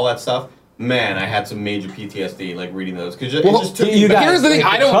with all that stuff, man, I had some major PTSD like reading those because it Well, just took you me back. guys- Here's the thing.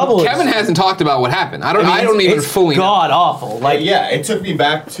 like, I the trouble don't. is- Kevin hasn't talked about what happened. I don't it's- even it's fully know. god awful. Like Yeah, it took me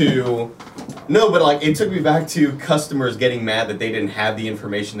back to it took me back to customers getting mad that they didn't have the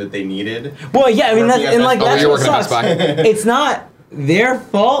information that they needed. Well, yeah, I mean, that's, Working at and like Best Buy. that's you're what working at sucks. Best Buy. It's not their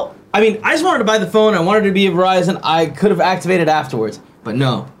fault. I mean, I just wanted to buy the phone. I wanted it to be a Verizon. I could have activated afterwards, but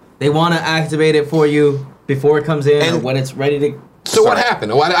no, they want to activate it for you before it comes in or And- when it's ready to. So what Sorry.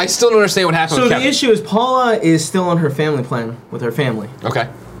 happened? I still don't understand what happened So with the Kevin. issue is Paula is still on her family plan with her family. Okay.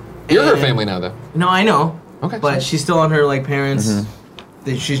 You're her And- family now, though. No, I know. Okay. But she's still on her like parents.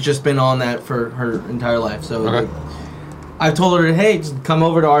 She's just been on that for her entire life. So Okay. like, I've told her, hey, just come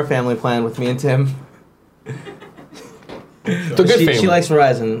over to our family plan with me and Tim. It's a good family. She likes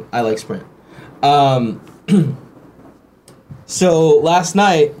Verizon. I like Sprint. So last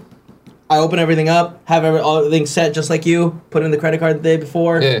night, I open everything up, have everything set just like you, put in the credit card the day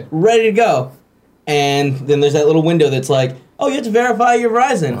before, Yeah. ready to go. And then there's that little window that's like, oh, you have to verify your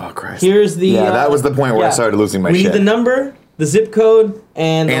Verizon. Oh, Christ. Here's the. Yeah, that was the point where I started losing my we shit. need the number, the zip code,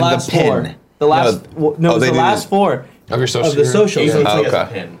 and the And the last PIN. four. The last. No, It's they the do last this- four Of your social of the security? social. He So it's like, has a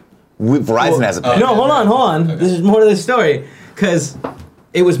Okay. pin. Verizon has a pin. no, hold on. Okay. There's more to this story. Because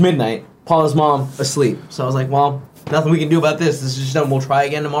it was midnight. Paula's mom asleep. So I was like, well, nothing we can do about this. This is just done. We'll try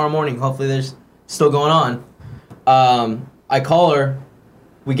again tomorrow morning. Hopefully there's still going on. I call her.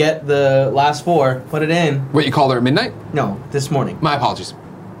 We get the last four. Put it in. Wait, you called her at midnight? No, this morning. My apologies.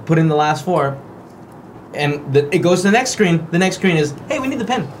 Put in the last four. And it goes to the next screen. The next screen is, hey, we need the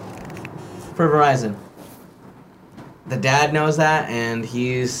PIN for Verizon. The dad knows that, and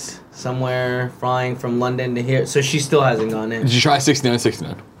he's somewhere flying from London to here. So she still hasn't gone in. Did you try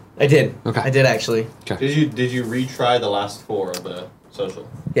 6969? I did. Okay. I did actually. Did you retry the last four of the social?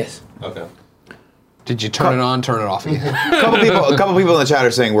 Yes. Okay. Did you turn it on, turn it off again? A couple people in the chat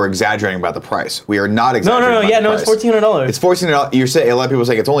are saying we're exaggerating about the price. We are not exaggerating. about the It's price. $1,400. It's $1,400. You're saying a lot of people are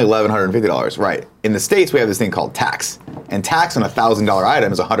saying it's only $1,150. Right. In the States, we have this thing called tax, and tax on a $1,000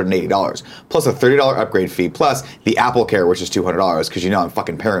 item is $180 plus a $30 upgrade fee plus the Apple Care, which is $200 because I'm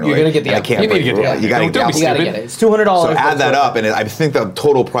fucking paranoid. You're gonna get the and I Apple. can't You need break to get the the rule. Apple. You gotta Don't get be the You Apple. gotta stupid. get it. It's $200. So add that up, and I think the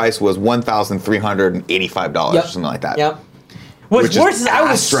total price was $1,385 or something like that. Yep. What's Which is worse is I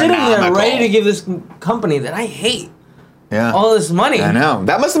was sitting there astronomical. ready to give this company that I hate Yeah. all this money. I know.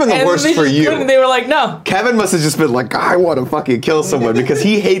 That must have been the And worst they for just you. couldn't- They were like, no. Kevin must have just been like, I want to fucking kill someone because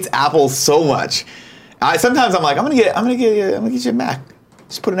he hates Apple so much. Sometimes I'm like, I'm gonna get you a Mac.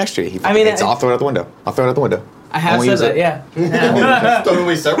 Just put it next to you. I mean, I'll throw it out the window. I'll throw it out the window. I have won't said use that, it. yeah. Thrown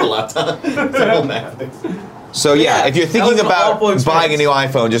away several laptops. Several Macs. So yeah, Yeah, if you're that thinking was an about awful experience. buying a new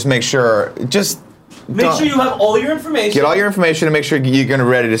iPhone, just make sure, Make sure you have all your information. get all your information and make sure you're gonna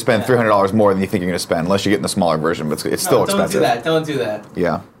ready to spend $300 more than you think you're gonna spend, unless you're getting the smaller version. But it's still No, expensive. Don't do that.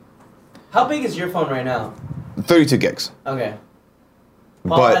 Yeah, How big is your phone right now? 32 gigs, Okay.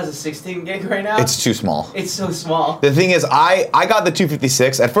 Paul but has a 16 gig right now. it's too small. It's so small. The thing is, I got the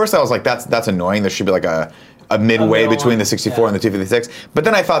 256. At first, I was like, that's annoying. There should be like a midway middle between one, the 64 yeah. and the 256. But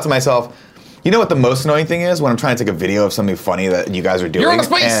then I thought to myself, you know what the most annoying thing is? When I'm trying to take a video of something funny that you guys are doing, You're out of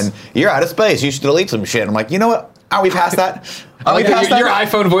space. and you're out of space. You should delete some shit. I'm like, you know what? Are we past that? Are we past your that?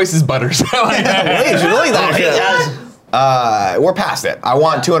 iPhone voice is butters. I like that. Wait, you should delete that shit. We're past it. I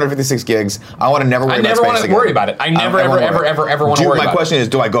want 256 gigs. I want to never worry I about never space want to again. worry about it. I never, ever, ever, ever, ever want to worry My about question is,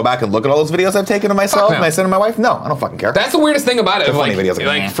 do I go back and look at all those videos I've taken of myself no. and I send to my wife? No, I don't fucking care. That's the weirdest thing about it. The Of funny like, videos,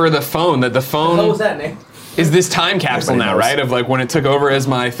 like yeah. for the phone, that the phone What was that, Nick? is this time capsule Everybody now, knows. right? Of like when it took over as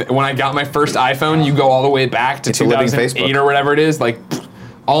when I got my first iPhone, you go all the way back to It's a living 2008 Facebook. or whatever it is. Like,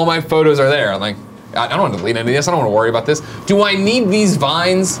 all my photos are there. I'm like, I don't want to delete any of this. I don't want to worry about this. Do I need these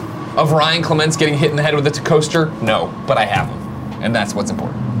vines of Ryan Clements getting hit in the head with a coaster? No, but I have them, and that's what's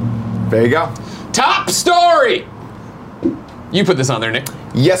important. There you go. Top story. You put this on there, Nick.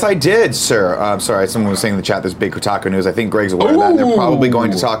 Yes, I did, sir. I'm sorry, someone was saying in the chat there's big Kotaku news. I think Greg's aware of that. They're probably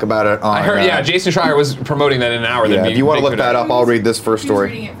going to talk about it on... I heard, Jason Schreier was promoting that in an hour. Yeah, if you want to look that up, I'll read this first He was story.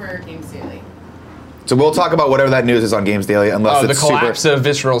 reading it for Games Daily. So we'll talk about whatever that news is on Games Daily, unless Oh, the it's collapse super... of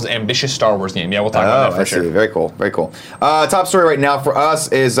Visceral's ambitious Star Wars game. Yeah, we'll talk about that for I see. sure. Very cool. Very cool. Top story right now for us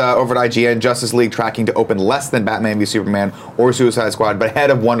is over at IGN, Justice League tracking to open less than Batman v Superman or Suicide Squad, but ahead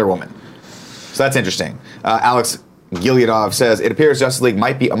of Wonder Woman. So that's interesting. Alex Gileadov says it appears Justice League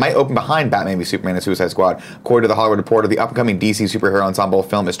might open behind Batman v Superman and Suicide Squad. According to the Hollywood Reporter, the upcoming DC superhero ensemble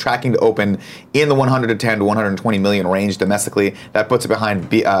film is tracking to open in the 110 to 120 million range domestically. That puts it behind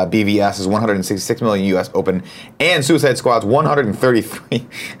BVS's 166 million US open and Suicide Squad's 133.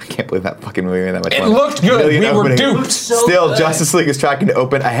 I can't believe that fucking movie made that much It money. looked good. Million We were opening. duped. Still, good. Justice League is tracking to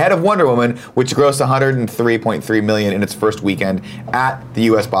open ahead of Wonder Woman, which grossed 103.3 million in its first weekend at the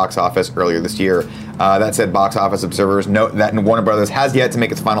U.S. box office earlier this year. That said, box office observers note that Warner Brothers has yet to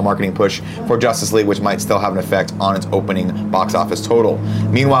make its final marketing push for Justice League, which might still have an effect on its opening box office total.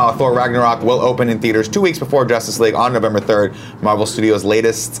 Meanwhile, Thor Ragnarok will open in theaters 2 weeks before Justice League on November 3rd. Marvel Studios'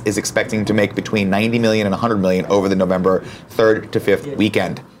 latest is expecting to make between 90 million and 100 million over the November 3rd to 5th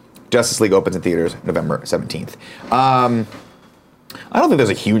weekend. Justice League opens in theaters November 17th. I don't think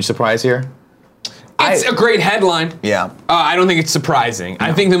there's a huge surprise here. It's a great headline. Yeah. I don't think it's surprising.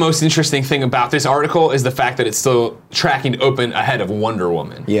 I think the most interesting thing about this article is the fact that it's still tracking to open ahead of Wonder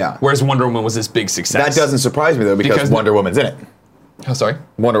Woman. Yeah. Whereas Wonder Woman was this big success. That doesn't surprise me, though, because Wonder Woman's in it. Oh, sorry?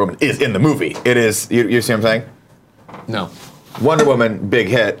 Wonder Woman is in the movie. It is, you see what I'm saying? No. Wonder Woman, big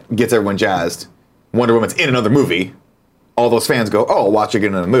hit, gets everyone jazzed. Wonder Woman's in another movie. All those fans go, oh, I'll watch her get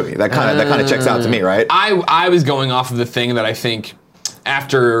in another movie. That kind of checks out to me, right? I was going off of the thing that I think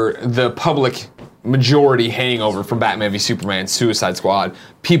after the public majority hangover from Batman v Superman, Suicide Squad,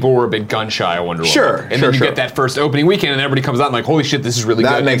 people were a bit gun shy of Wonder Woman. Sure, and then you get that first opening weekend and everybody comes out and like, holy shit, this is really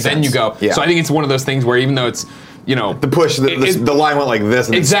That good. makes and then sense. you go. Yeah. So I think it's one of those things where even though it's, you know, The push, the line went like this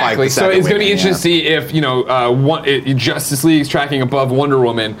and exactly. then spiked the So second it's going to be weekend, interesting to see if, you know, Justice League's tracking above Wonder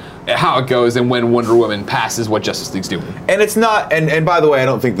Woman, how it goes, and when Wonder Woman passes what Justice League's doing. And it's not, and by the way, I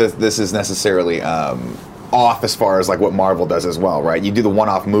don't think this is necessarily off as far as like what Marvel does as well, right? You do the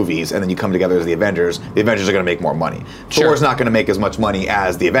one-off movies and then you come together as the Avengers. The Avengers are going to make more money. Sure. Thor's not going to make as much money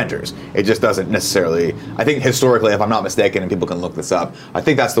as the Avengers. It just doesn't necessarily. I think historically, if I'm not mistaken, and people can look this up, I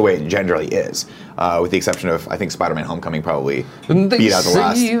think that's the way it generally is, with the exception of I think Spider-Man: Homecoming probably beat out the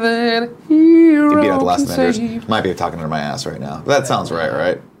last. It beat out the last Avengers. Might be talking under my ass right now. That sounds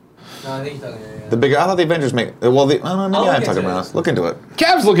right? No, I think you're talking. The bigger. I thought the Avengers make. Well, maybe I'm look talking into about it. us. Look into it.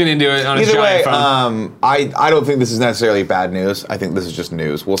 Cav's looking into it on his Either way, giant phone. I don't think this is necessarily bad news. I think this is just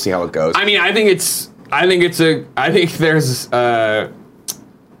news. We'll see how it goes. I mean, I think there's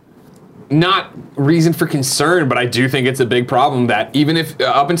not reason for concern, but I do think it's a big problem that even if,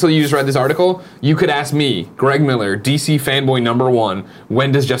 up until you just read this article, you could ask me, Greg Miller, DC fanboy #1,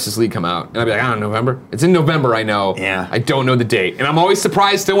 when does Justice League come out? And I'd be like, I don't know, November? It's in November, I know. Yeah. I don't know the date. And I'm always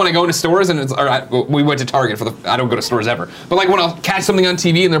surprised still when I go into stores and it's, we went to Target I don't go to stores ever. But like when I'll catch something on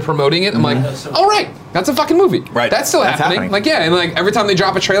TV and they're promoting it, I'm like, all right, that's a fucking movie. Right. That's still That's happening. Like, yeah, and like every time they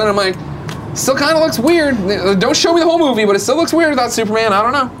drop a trailer, I'm like, still kind of looks weird. Don't show me the whole movie, but it still looks weird without Superman. I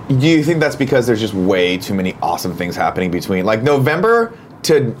don't know. Do you think that's because there's just way too many awesome things happening between like November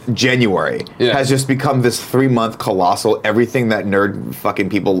to January has just become this 3-month colossal everything that fucking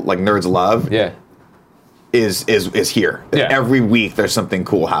people like nerds love. Yeah. Is here. Yeah. Every week there's something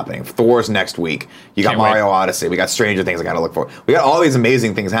cool happening. Thor's next week. You got Can't Mario wait. Odyssey. We got Stranger Things I gotta look for. We got all these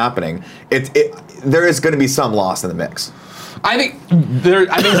amazing things happening. There is gonna be some loss in the mix. I think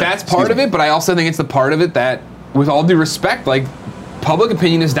that's part of it, but I also think it's the part of it that, with all due respect, like, public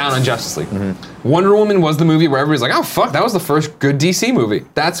opinion is down on Justice League. Mm-hmm. Wonder Woman was the movie where everybody's like, oh fuck, that was the first good DC movie.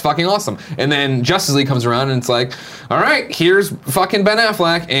 That's fucking awesome. And then Justice League comes around and it's like, all right, here's fucking Ben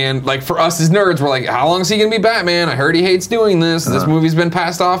Affleck. And like for us as nerds, we're like, how long is he gonna be Batman? I heard he hates doing this. This movie's been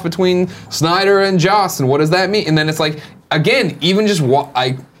passed off between Snyder and Joss, and what does that mean? And then it's like, again, even just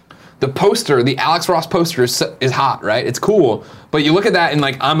the poster, the Alex Ross poster is hot, right? It's cool. But you look at that and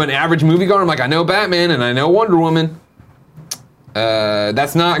like, I'm an average moviegoer, I'm like, I know Batman and I know Wonder Woman.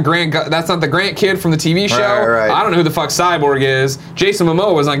 That's not Grant. That's not the Grant kid from the TV show. Right. I don't know who the fuck Cyborg is. Jason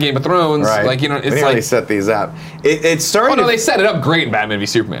Momoa was on Game of Thrones. Right. Like, you know, it's they like set these up. It's starting. Oh no, to, they set it up great in Batman v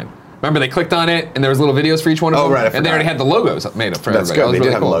Superman. Remember, they clicked on it, and there was little videos for each one of them. Oh, right, I and they forgot. already had the logos made up for That's everybody. good. That was They really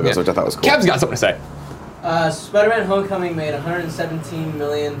did have cool. logos, which I thought was cool. Kev's got something to say. Spider-Man: Homecoming made 117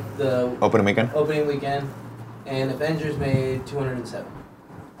 million the Opening weekend. and Avengers made 207.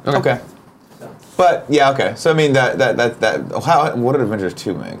 Okay. So, But yeah, okay. So I mean what did Avengers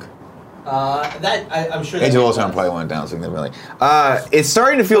 2 make? I'm sure. Age of Ultron probably went down significantly. It's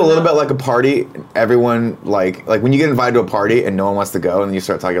starting to feel a little bit like a party. Everyone like when you get invited to a party and no one wants to go, and then you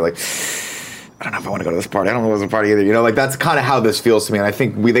start talking like, I don't know if I want to go to this party. I don't know if it's a party either. You know, like that's kind of how this feels to me. And I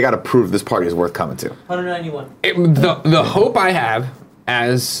think they got to prove this party is worth coming to. 191. The hope I have,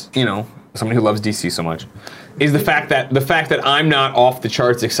 as you know, somebody who loves DC so much, is the fact that I'm not off the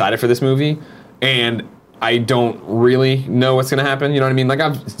charts excited for this movie, and I don't really know what's gonna happen. You know what I mean? Like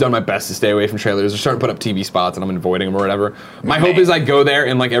I've done my best to stay away from trailers. They're starting to put up TV spots, and I'm avoiding them or whatever. My hope is I go there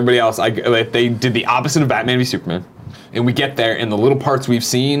and like everybody else, like they did the opposite of Batman v Superman, and we get there and the little parts we've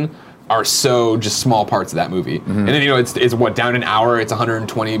seen are so just small parts of that movie. And then, you know, it's what, down an hour, it's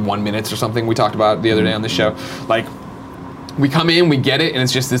 121 minutes or something we talked about the other day on the show. Like, we come in, we get it, and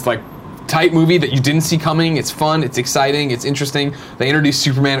it's just this, like, tight movie that you didn't see coming. It's fun, it's exciting, it's interesting. They introduced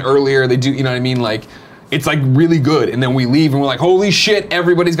Superman earlier, they do, you know what I mean? Like, it's, like, really good. And then we leave, and we're like, holy shit,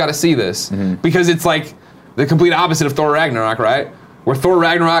 everybody's got to see this. Because it's, like, the complete opposite of Thor Ragnarok, right? Where Thor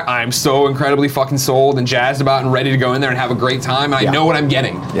Ragnarok, I'm so incredibly fucking sold and jazzed about and ready to go in there and have a great time. I know what I'm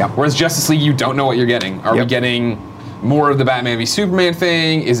getting. Yep. Whereas Justice League, you don't know what you're getting. Are we getting more of the Batman v Superman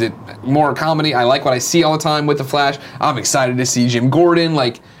thing? Is it more comedy? I like what I see all the time with The Flash. I'm excited to see Jim Gordon.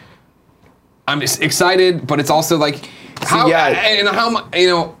 Like, I'm just excited, but it's also like, how you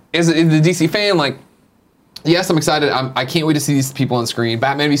know, as the DC fan, like, yes, I'm excited. I can't wait to see these people on screen.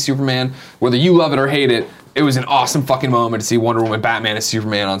 Batman v Superman, whether you love it or hate it, it was an awesome fucking moment to see Wonder Woman, Batman, and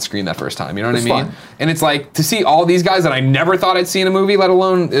Superman on screen that first time. You know what I mean? Fun. And it's like, to see all these guys that I never thought I'd see in a movie, let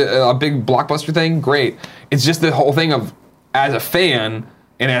alone a big blockbuster thing, great. It's just the whole thing of, as a fan,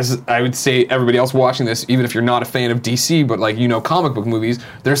 and as I would say everybody else watching this, even if you're not a fan of DC, but like, you know, comic book movies,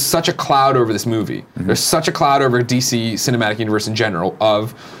 there's such a cloud over this movie. There's such a cloud over DC cinematic universe in general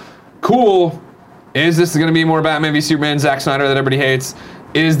of, cool, is this going to be more Batman v Superman, Zack Snyder that everybody hates?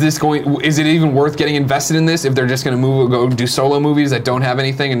 Is it even worth getting invested in this if they're just going to go do solo movies that don't have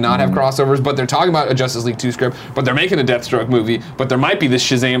anything and not have crossovers? But they're talking about a Justice League 2 script, but they're making a Deathstroke movie, but there might be this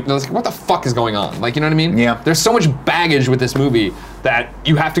Shazam. Like, what the fuck is going on? Like, you know what I mean? Yeah. There's so much baggage with this movie that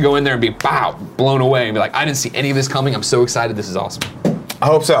you have to go in there and be, blown away and be like, I didn't see any of this coming. I'm so excited. This is awesome. I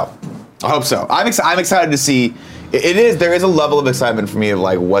hope so. I'm excited to see. There is a level of excitement for me of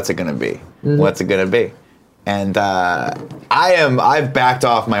like, what's it gonna be? What's it gonna be? And I've backed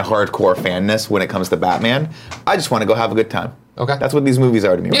off my hardcore fanness when it comes to Batman. I just want to go have a good time. Okay. That's what these movies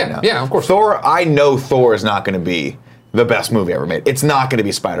are to me right now. Yeah, of course. Thor, I know Thor is not going to be the best movie ever made. It's not going to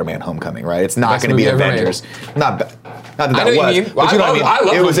be Spider-Man: Homecoming, right? It's not going to be Avengers. Not that I know that what you was. mean. But you know what I mean? I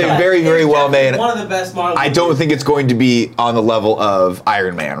love it was a Homecoming. very, very well made. One of the best Marvel. I don't think it's going to be on the level of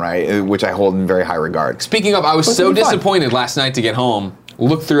Iron Man, right? Which I hold in very high regard. Speaking of, I was But so it'll be fun. disappointed last night to get home.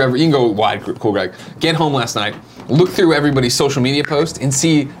 Look through you can go wide, cool, Greg. Get home last night. Look through everybody's social media posts and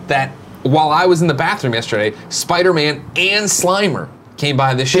see that while I was in the bathroom yesterday, Spider-Man and Slimer came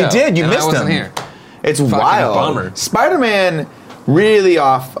by this show. They did. You and missed I wasn't them. here. It's Fucking wild. bummer. Spider-Man really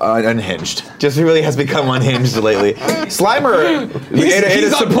unhinged. Just really has become unhinged lately. Slimer, in a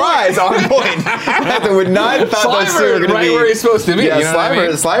he's on surprise on point. I would not thought those two were Slimer, going to right be where he's supposed to be. Yeah, you know what I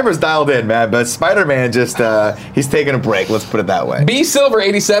mean? Slimer's dialed in, man. But Spider-Man just he's taking a break. Let's put it that way. B Silver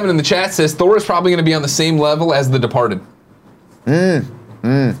 87 in the chat says Thor is probably going to be on the same level as The Departed.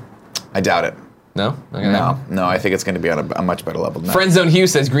 I doubt it. No? Not gonna happen? No. I think it's going to be on a much better level than that. Friendzone Hugh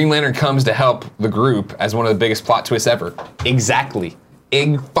says Green Lantern comes to help the group as one of the biggest plot twists ever. Exactly.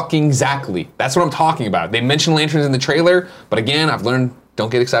 Exactly. That's what I'm talking about. They mentioned lanterns in the trailer, but again, I've learned don't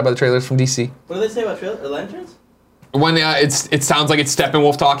get excited by the trailers from DC. What do they say about lanterns? When it sounds like it's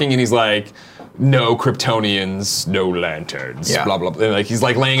Steppenwolf talking, and he's like, "No Kryptonians, no lanterns." Yeah. Blah blah blah. Like he's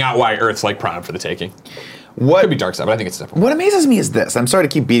like laying out why Earth's like prime for the taking. What Could be Darkseid, but I think it's Steppenwolf. What amazes me is this. I'm sorry to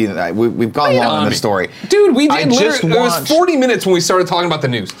keep beating that. We've gone long in the story. Dude, we I did just literally. It was watched- 40 minutes when we started talking about the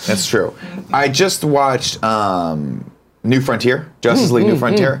news. That's true. I just watched New Frontier, Justice League New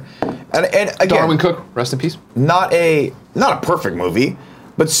Frontier, and again, Darwin Cook, rest in peace. not a perfect movie,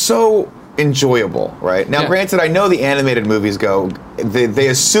 but so enjoyable, right? Now, Yeah. granted, I know the animated movies they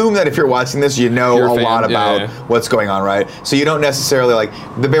assume that if you're watching this, you know You're a a fan. lot Yeah, about yeah. what's going on, right? So you don't necessarily like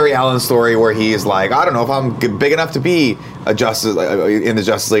the Barry Allen story where he's like, I don't know if I'm big enough to be a Justice in the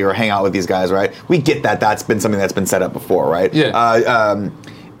Justice League or hang out with these guys, right? We get that. That's been something that's been set up before, right? Yeah.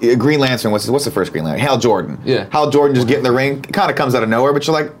 Green Lantern, what's the first Green Lantern? Hal Jordan. Yeah. Hal Jordan just getting the ring kind of comes out of nowhere, but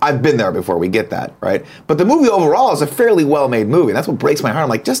you're like, I've been there before. We get that, right? But the movie overall is a fairly well-made movie. And that's what breaks my heart. I'm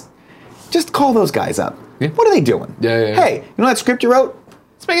like, just call those guys up. Yeah. What are they doing? Yeah. Hey, you know that script you wrote?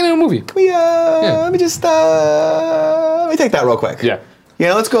 Let's make it into a movie. Can we, let me just, let me take that real quick. Yeah.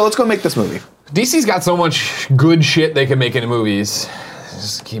 Yeah, let's go make this movie. DC's got so much good shit they can make into movies. It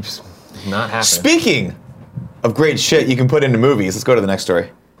just keeps not happening. Speaking of great shit you can put into movies, let's go to the next story.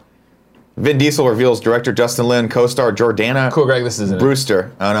 Vin Diesel reveals director Justin Lin, co-star Jordana Cool, Greg, this isn't it.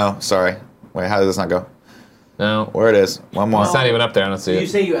 Brewster. Oh no, sorry. Wait, how did this not go? No. Where it is. One more. It's not even up there. I don't see Did you it.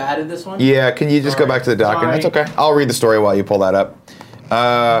 say you added this one? Yeah, can you just go back to the document? Sorry. It's okay. I'll read the story while you pull that up.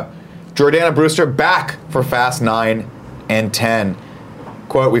 Jordana Brewster back for Fast 9 and 10.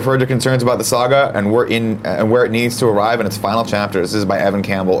 Quote, we've heard your concerns about the saga and where it needs to arrive in its final chapters. This is by Evan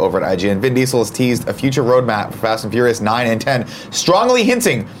Campbell over at IGN. Vin Diesel has teased a future roadmap for Fast and Furious 9 and 10, strongly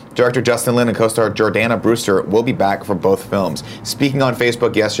hinting director Justin Lin and co-star Jordana Brewster will be back for both films. Speaking on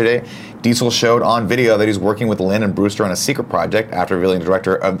Facebook yesterday, Diesel showed on video that he's working with Lin and Brewster on a secret project. After revealing the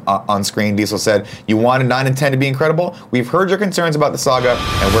director on screen, Diesel said, you wanted 9 and 10 to be incredible? We've heard your concerns about the saga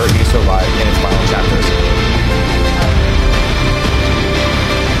and where it needs to arrive in its final chapters.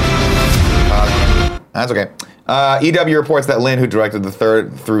 That's okay. EW reports that Lin, who directed the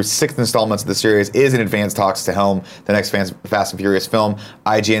 3rd through 6th installments of the series, is in advanced talks to helm the next Fast and Furious film.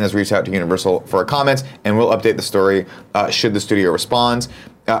 IGN has reached out to Universal for a comment and will update the story should the studio respond.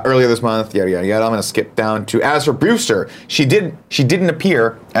 Earlier this month, yada yada yada. I'm going to skip down to as for Brewster. She didn't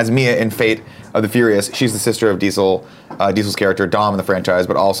appear as Mia in Fate of the Furious. She's the sister of Diesel's character Dom in the franchise,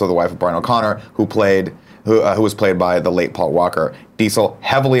 but also the wife of Brian O'Connor, who was played by the late Paul Walker. Diesel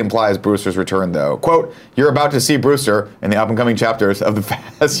heavily implies Brewster's return, though. Quote, you're about to see Brewster in the up-and-coming chapters of the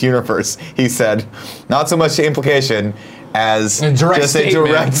Fast universe, he said. Not so much the implication as A direct just statement.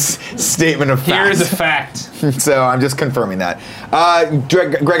 a direct statement of fact. Here is a fact. So I'm just confirming that.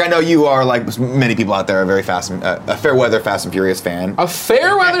 Greg, I know you are, like many people out there, a very a fair weather Fast and Furious fan. A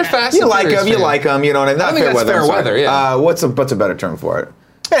fair weather Fast You and like Furious them, you fan. like them, you know what I mean? Not I think fair that's weather. fair I'm sorry. weather, yeah. What's a better term for it?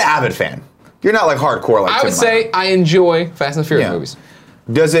 An avid fan. You're not like hardcore like I would Tim Meyer. say I enjoy Fast and Furious Yeah. movies.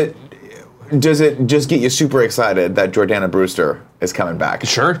 Does it just get you super excited that Jordana Brewster is coming back?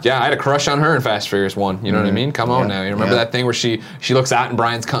 Sure, yeah, I had a crush on her in Fast and Furious 1. You know what I mean? Come on Yeah. now. You remember Yeah. that thing where she looks out and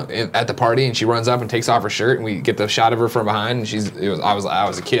Brian's at the party and she runs up and takes off her shirt and we get the shot of her from behind and I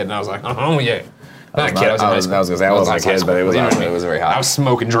was a kid and I was like, oh yeah. Not a kid, I was in high school. I was gonna say I wasn't a kid, but it was very hot. I was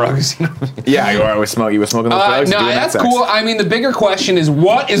smoking drugs. You know what I mean? Yeah, you were smoking those drugs. No, doing that that's sex. cool. I mean, the bigger question is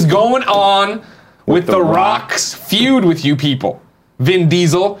what is going on with The The Rock. Rock's feud with you people? Vin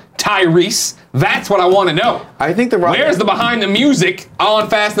Diesel, Tyrese. That's what I want to know. I think the Rock. Where's the behind the music on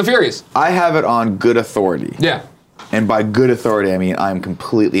Fast and the Furious? I have it on good authority. Yeah. And by good authority, I mean I'm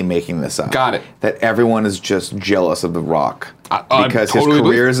completely making this up. Got it. That everyone is just jealous of The Rock. I Because totally his career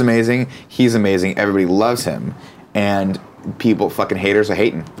believe- is amazing, he's amazing, everybody loves him, and people, fucking haters are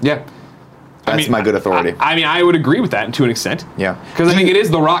hating. Yeah. That's my good authority. I mean, I would agree with that to an extent. Yeah. Because I think it is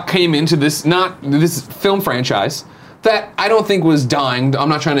The Rock came into this film franchise that I don't think was dying. I'm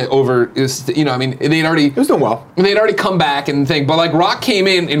not trying to I mean, they'd already. It was doing well. They'd already come back and think, but like Rock came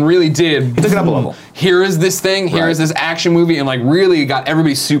in and really did. He took it up a level. Here is this thing. Here is Right. this action movie, and like really got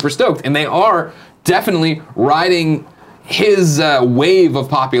everybody super stoked. And they are definitely riding his wave of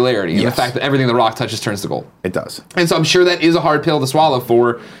popularity and the Yes. fact that everything The Rock touches turns to gold. It does. And so I'm sure that is a hard pill to swallow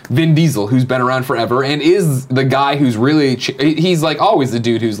for Vin Diesel, who's been around forever and is the guy who's really, he's like always the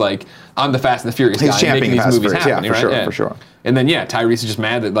dude who's like, I'm the Fast and the Furious He's guy championing making these Fast and movies Furious, happen. yeah, for right? sure, for sure. And then, Tyrese is just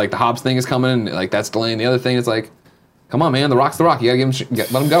mad that like the Hobbs thing is coming and like that's delaying the other thing. It's like, come on, man, The Rock's The Rock. You gotta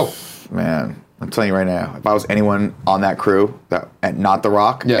let him go. Man, I'm telling you right now, if I was anyone on that crew, and not The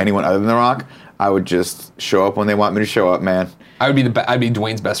Rock, anyone other than The Rock, I would just show up when they want me to show up, man. I'd be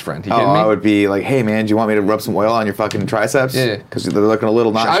Dwayne's best friend. You kidding me? I would be like, hey man, do you want me to rub some oil on your fucking triceps? Yeah. Because they're looking a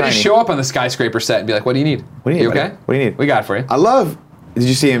little not I would shiny. just show up on the skyscraper set and be like, what do you need? What do you need, okay? buddy? What do you need? We got it for you. I love. Did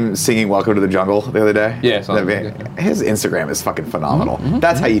you see him singing "Welcome to the Jungle" the other day? Yeah, so his Instagram is fucking phenomenal. Mm-hmm.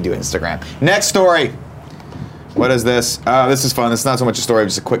 That's how you do Instagram. Next story. What is this? This is fun. This is not so much a story,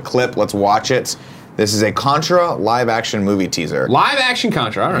 just a quick clip. Let's watch it. This is a Contra live-action movie teaser. Live action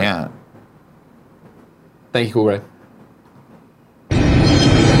Contra. All right. Yeah. Thank you, Cool Ray.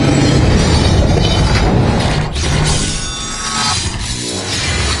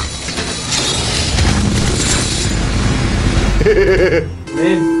 Mid.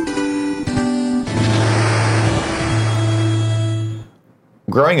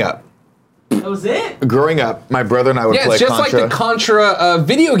 Growing up, That was it? my brother and I would Yeah, play it's just Contra. like the Contra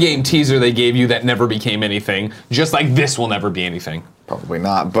video game teaser they gave you that never became anything. Just like this will never be anything. Probably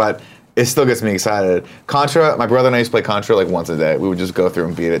not, but it still gets me excited. Contra, my brother and I used to play Contra like once a day. We would just go through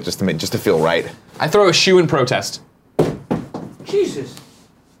and beat it just to feel right. I throw a shoe in protest. Jesus.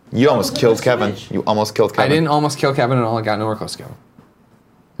 You almost was killed a Kevin. switch. You almost killed Kevin. I didn't almost kill Kevin at all. I got nowhere close to Kevin.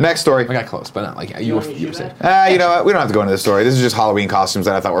 Next story. I got close, but not like You were. want me to You were shoot safe. You know what? We don't have to go into this story. This is just Halloween costumes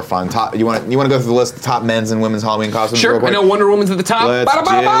that I thought were fun. You want to go through the list of top men's and women's Halloween costumes? Sure, real I quick? know Wonder Woman's at the top. Let's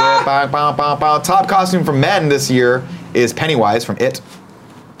Ba-da-ba-da-ba! do it. Ba-ba-ba-ba. Top costume for men this year is Pennywise from It.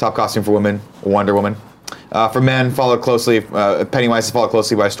 Top costume for women, Wonder Woman. For men, followed closely. Pennywise is followed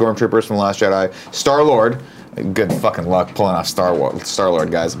closely by Stormtroopers from The Last Jedi. Star-Lord. Good fucking luck pulling off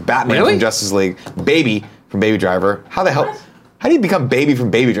Star-Lord, guys. Batman Really? from Justice League. Baby from Baby Driver. How the hell? What? How do you become Baby from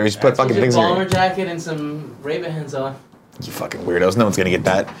Baby Driver? You just put fucking Put things your in bomber your... jacket and some Ray-Bans on. You fucking weirdos. No one's gonna get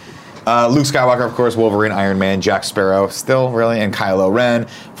that. Luke Skywalker, of course, Wolverine, Iron Man, Jack Sparrow, still really, and Kylo Ren.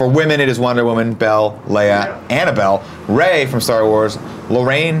 For women, it is Wonder Woman, Belle, Leia, Annabelle, Rey from Star Wars,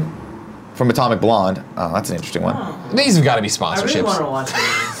 Lorraine from Atomic Blonde. Oh, that's an interesting one. Oh, These have got to be I really want sponsorships. to watch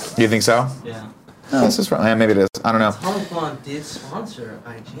this. You think so? Yeah. No, this is right. Maybe it is. I don't know. Atomic Blonde did sponsor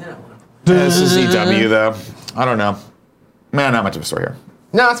IGN at one point. This is EW though. I don't know. Man, not much of a story here.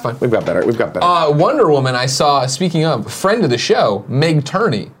 No, that's fine. We've got better. We've got better. Wonder Woman, I saw, speaking of, friend of the show, Meg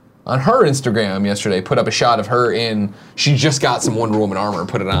Turney, on her Instagram yesterday, put up a shot of her in, she just got some Wonder Woman armor and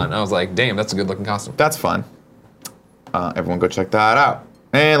put it on. I was like, damn, that's a good looking costume. That's fun. Everyone go check that out.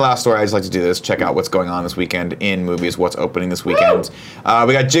 And last story, I just like to do this. Check out what's going on this weekend in movies, what's opening this weekend.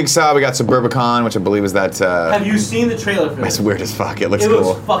 We got Jigsaw, we got Suburbicon, which I believe is that... Have you seen the trailer for It's this? weird as fuck. It looks It cool.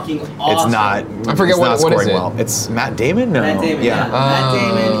 looks fucking awesome. It's not. I forget it's what- not what is scoring it? well. It's Matt Damon. No. Matt Damon, yeah. Matt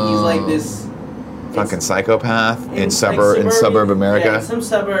Damon, he's like this... Fucking psychopath in like suburb America. Yeah, in some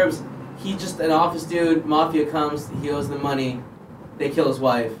suburbs, he's just an office dude, mafia comes, he owes them money, they kill his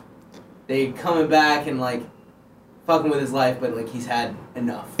wife. They coming back and like fucking with his life, but like he's had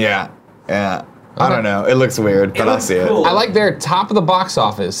enough. Yeah. I don't know. It looks weird, but I'll looks see cool. I like their top of the box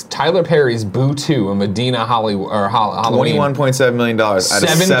office, Tyler Perry's Boo 2, a Medina Halloween. $21.7 million out of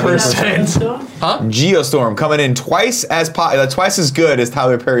 7%. Huh? Geostorm coming in twice as good as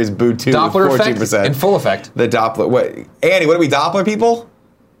Tyler Perry's Boo 2. Doppler 14%. effect in full effect. The Doppler. What? Andy, what are we? Doppler people?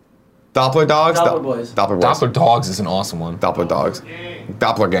 Doppler dogs? Doppler boys. Doppler boys. Doppler Dogs is an awesome one. Doppler dogs.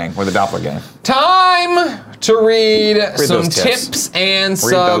 Doppler gang. We're the Doppler gang. Time to read some those tips. tips and Read those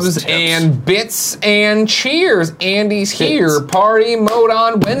subs tips. and bits and cheers. Andy's here. Party mode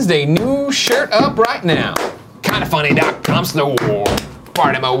on Wednesday. New shirt up right now. Kindafunny.com store.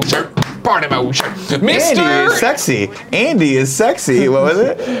 Party mode shirt. Party mode shirt. Andy is Mr. sexy. Andy is sexy. What was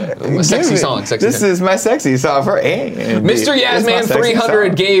it? Sexy Give me- song, sexy This song. is my sexy song for Andy. Mr. It's my sexy Yasman300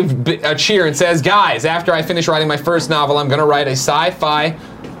 song. gave a cheer and says, guys, after I finish writing my first novel, I'm going to write a sci-fi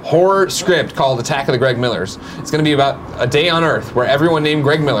horror script called Attack of the Greg Millers. It's going to be about a day on Earth where everyone named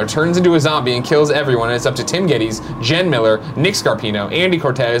Greg Miller turns into a zombie and kills everyone, and it's up to Tim Geddes, Jen Miller, Nick Scarpino, Andy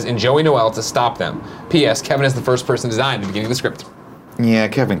Cortez, and Joey Noel to stop them. P.S. Kevin is the first person to die in the beginning of the script. Yeah,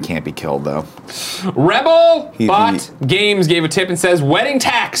 Kevin can't be killed though. Rebel He- Bot Games gave a tip and says, wedding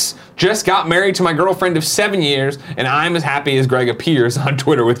tax. Just got married to my girlfriend of 7 years, and I'm as happy as Greg appears on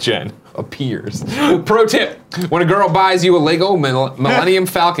Twitter with Jen. Appears. Pro tip, when a girl buys you a Lego Millennium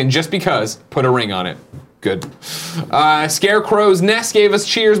Falcon just because, put a ring on it. Good. Scarecrow's Nest gave us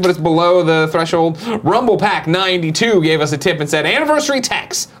cheers, but it's below the threshold. Rumble Pack 92 gave us a tip and said, anniversary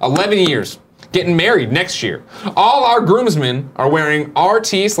tax, 11 years. Getting married next year. All our groomsmen are wearing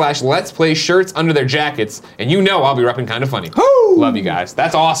RT/Let's Play shirts under their jackets, and you know I'll be repping Kinda Funny. Woo! Love you guys.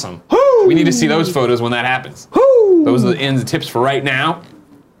 That's awesome. Woo! We need to see those photos when that happens. Woo! Those are the ends of tips for right now.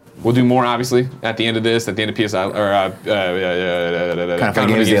 We'll do more, obviously, at the end of this, at the end of PSI, or Kinda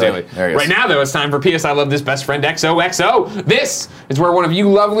Funny Games Daily. There he is. Right now, though, it's time for PS I Love This Best Friend XOXO. This is where one of you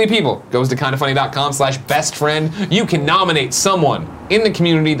lovely people goes to kindafunny.com/bestfriend. You can nominate someone in the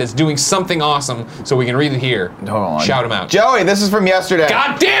community that's doing something awesome so we can read it here. Hold on. Shout them out. Joey, this is from yesterday.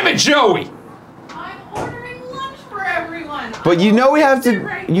 God damn it, Joey! I'm ordering lunch for everyone. But you know we have to.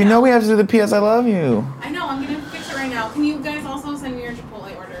 Right You now. know we have to do the PS I Love You. I know. I'm gonna fix it right now. Can you guys also send me your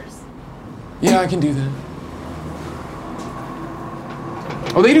Chipotle orders? Yeah, I can do that.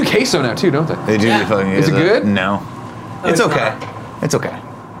 Oh, they do queso now, too, don't they? They do. Yeah. Is it good? No. No, It's okay. not. It's okay.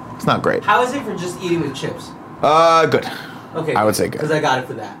 It's not great. How is it for just eating with chips? Good. Okay. I would say good. Because I got it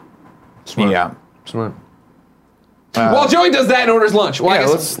for that. Smart. Yeah. Smart. While Joey does that and orders lunch. Well, I Yeah,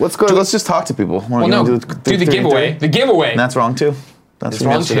 guess, let's go. Let's just talk to people. well, no, do the giveaway. The giveaway. And that's wrong too. That's It's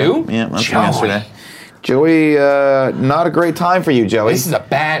from wrong yesterday. too? Yeah, that's Joey. from yesterday. Joey, not a great time for you, Joey. This is a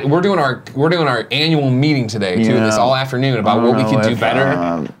bad. We're doing our annual meeting today too. Yeah. This all afternoon about what we could do better.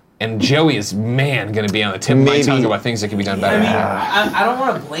 Um, And Joey is going to be on the tip of my Maybe- tongue about things that could be done I better. mean, I don't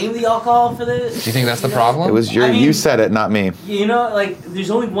want to blame the alcohol for this. Do you think that's the problem? It was your. I mean- you said it, not me. You know, like,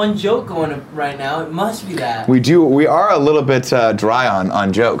 there's only one joke going right now. It must be that. We do. We are a little bit dry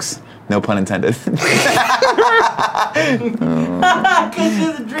on jokes. No pun intended.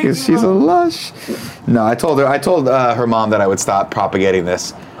 Because she's a lush. No, I told her mom that I would stop propagating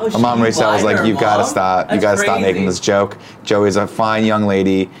this. Oh, Her mom she reached out. I was lied to like, her "You've got to mom? stop. You That's got to stop making crazy. this joke. Joey's a fine young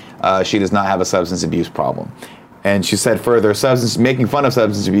lady. She does not have a substance abuse problem." And she said further, making fun of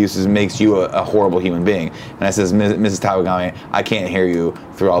substance abuse makes you a horrible human being. And I says, Mrs. Tawagami, I can't hear you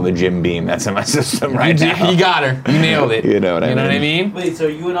through all the Jim Beam that's in my system right now. You got her. You nailed it. You know what I You know what I mean? mean? Wait, so are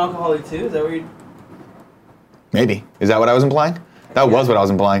you an alcoholic too? Is that what you're... Maybe. Is that what I was implying? That was what I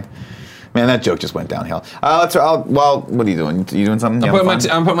was implying. Man, that joke just went downhill. What are you doing? You doing something? I'm You putting having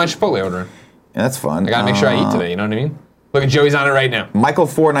fun? I'm putting my Chipotle order in. Yeah, that's fun. I gotta make sure I eat today. You know what I mean? Look at Joey's on it right now.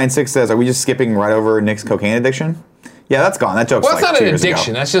 Michael496 says, are we just skipping right over Nick's cocaine addiction? Yeah, that's gone. That joke's Well, it's like not 2 an years ago.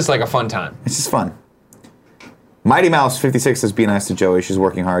 addiction. That's just like a fun time. It's just fun. Mighty Mouse 56 says, be nice to Joey. She's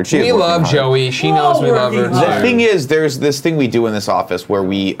working hard. She is We working love hard. Joey. She We're knows all we love her. working The hard. thing is, there's this thing we do in this office where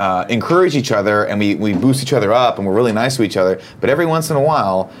we encourage each other and we boost each other up and we're really nice to each other. But every once in a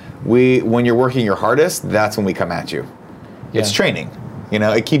while, when you're working your hardest, that's when we come at you. It's Yeah. training. You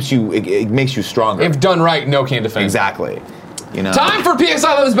know, it keeps you, it makes you stronger. If done right, no can defend. Exactly. You know. Time for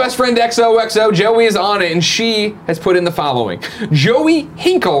PSI Love's best friend XOXO. Joey is on it, and she has put in the following. Joey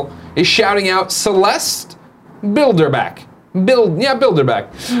Hinkle is shouting out Celeste Bilderback. Bilderback.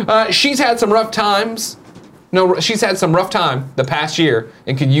 She's had some rough times. No, she's had some rough time the past year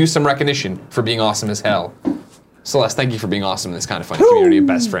and could use some recognition for being awesome as hell. Celeste, thank you for being awesome in this kind of funny community of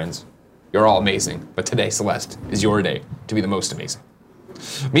best friends. You're all amazing, but today, Celeste, is your day to be the most amazing.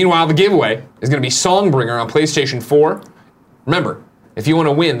 Meanwhile, the giveaway is going to be Songbringer on PlayStation 4. Remember, if you want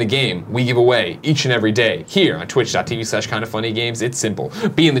to win the game we give away each and every day here on twitch.tv/kindoffunnygames, it's simple.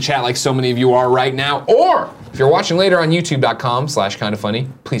 Be in the chat like so many of you are right now, or if you're watching later on youtube.com/kindoffunny,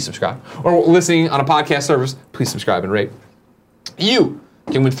 please subscribe. Or listening on a podcast service, please subscribe and rate. You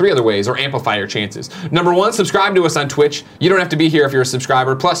can win 3 other ways or amplify your chances. Number 1, subscribe to us on Twitch. You don't have to be here if you're a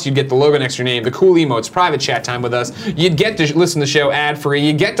subscriber. Plus, you'd get the logo next to your name, the cool emotes, private chat time with us. You'd get to listen to the show ad-free.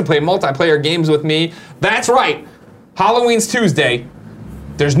 You get to play multiplayer games with me. That's right. Halloween's Tuesday.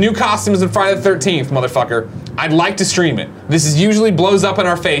 There's new costumes on Friday the 13th, motherfucker. I'd like to stream it. This is usually blows up in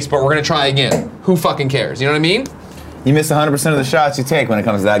our face, but we're gonna try again. Who fucking cares? You know what I mean? You miss 100% of the shots you take when it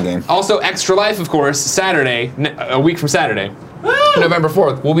comes to that game. Also, Extra Life, of course, Saturday, a week from Saturday, November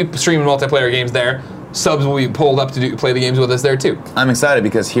 4th. We'll be streaming multiplayer games there. Subs will be pulled up to play the games with us there too. I'm excited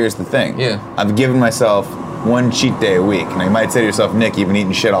because here's the thing. Yeah. I've given myself one cheat day a week. Now you might say to yourself, Nick, you've been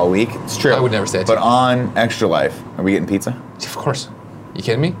eating shit all week. It's true. I would never say it to But you. on Extra Life, are we getting pizza? Of course. You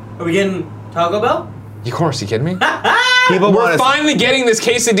kidding me? Are we getting Taco Bell? Of course, you kidding me? People We're want us. finally getting this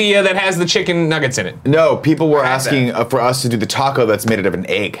quesadilla that has the chicken nuggets in it. No, people were had asking for us to do the taco that's made out of an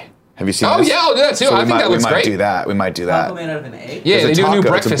egg. Have you seen Oh this? yeah, I'll do that too. So I think that looks we might great. do that. We might do that. Taco made out of an egg? Yeah, It's they a do a new taco.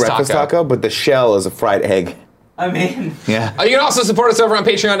 breakfast, It's a breakfast taco, but the shell is a fried egg. I mean, Yeah. You can also support us over on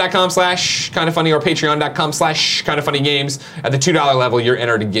patreon.com/kindoffunny or patreon.com/kindoffunnygames. At the $2 level, you're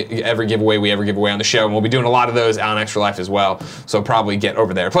entered to get every giveaway we ever give away on the show, and we'll be doing a lot of those on Extra Life as well, so probably get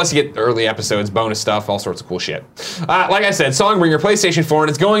over there. Plus, you get early episodes, bonus stuff, all sorts of cool shit. Like I said, Songbringer, PlayStation 4, and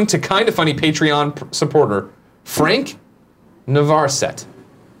it's going to Kind of Funny Patreon supporter, Frank Navarset.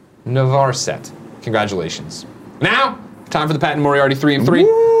 Congratulations. Now, time for the Pat and Moriarty 3 and 3.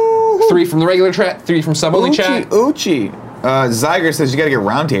 3 from the regular chat, 3 from sub-only chat. Uchi. Zyger says you gotta get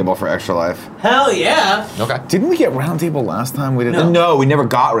Roundtable for Extra Life. hell yeah. Okay. Didn't we get Roundtable last time? We No. didn't. No, we never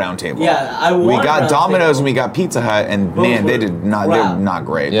got Roundtable. Yeah, I We want got Round Domino's Table. and we got Pizza Hut, and Both man, they were did not. crap. They're not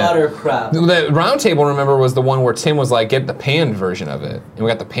great. Yeah. Utter crap. The round table, remember, was the one where Tim was like, get the panned version of it. And we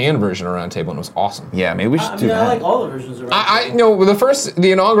got the panned version of round table, and it was awesome. Yeah, maybe we should I do mean, I that. like all the versions of Round I know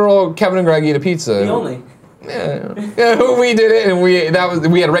the inaugural Kevin and Greg eat a pizza. The only. Yeah, we did it, and we had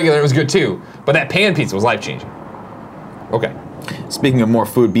a regular. It was good too, but that pan pizza was life changing. Okay. Speaking of more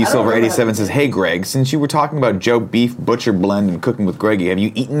food, B don't Silver know 87 says, "Hey Greg, since you were talking about Joe Beef Butcher Blend and cooking with Greggy, have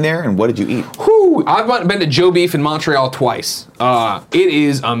you eaten there, and what did you eat?" Whew, I've been to Joe Beef in Montreal twice. It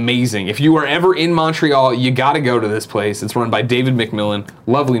is amazing. If you are ever in Montreal, you got to go to this place. It's run by David McMillan,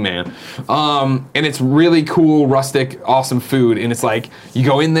 lovely man, and it's really cool, rustic, awesome food. And it's like you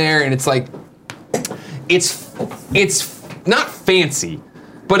go in there, and it's like it's it's not fancy,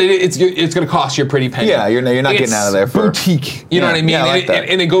 but it's going to cost you a pretty penny. Yeah, you're not getting out of there for boutique. You know what I mean? Yeah, I like that.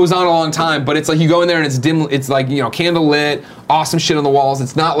 And it goes on a long time, but it's like you go in there and it's dim. It's like candle lit, awesome shit on the walls.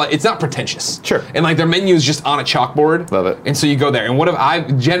 It's not pretentious. Sure. And like their menu is just on a chalkboard. Love it. And so you go there.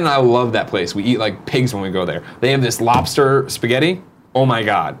 And Jen and I love that place. We eat like pigs when we go there. They have this lobster spaghetti. Oh my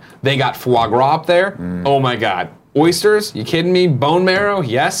god. They got foie gras up there. Oh my god. Oysters? You kidding me? Bone marrow?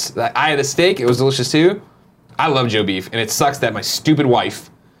 Yes. I had a steak. It was delicious too. I love Joe Beef, and it sucks that my stupid wife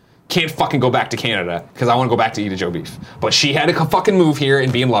can't fucking go back to Canada because I want to go back to eat a Joe Beef. But she had to fucking move here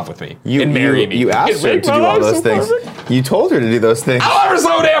and be in love with me and marry me. You asked her to do all those things. You told her to do those things. I love her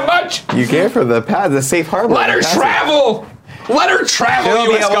so damn much. You gave her the safe harbor. Let her travel. Let her travel. She'll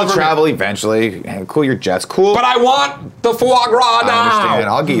be US able to government. travel eventually. And cool your jets. Cool. But I want the foie gras now. I understand.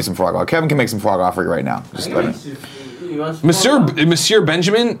 I'll get you some foie gras. Kevin can make some foie gras for you right now. Just let me. Monsieur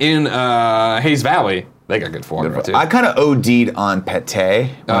Benjamin in Hayes Valley. They got good foie gras too. I kind of OD'd on pate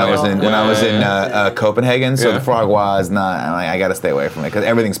when I was in Copenhagen. So the foie gras is not. I got to stay away from it because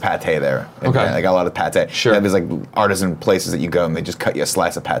everything's pate there. Okay. I got a lot of pate. Sure. There's like artisan places that you go and they just cut you a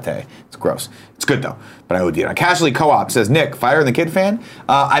slice of pate. It's gross. It's good though. But I OD'd on. Casually Co-op says Nick, Fire and the Kid fan.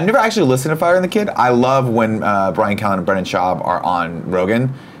 I've never actually listened to Fire and the Kid. I love when Brian Callen and Brendan Schaub are on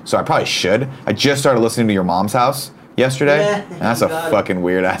Rogan. So I probably should. I just started listening to Your Mom's House yesterday. And that's a fucking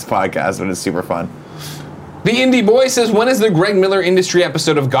weird ass podcast, but it's super fun. The Indie Boy says, when is the Greg Miller Industry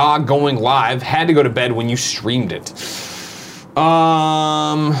episode of GOG going live? Had to go to bed when you streamed it.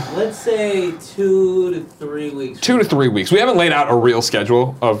 Let's say 2 to 3 weeks. 2 to 3 weeks. We haven't laid out a real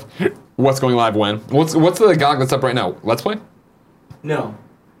schedule of what's going live when. What's the GOG that's up right now? Let's Play? No.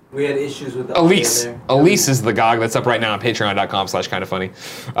 We had issues with the Elise. audio there. Elise is the GOG that's up right now on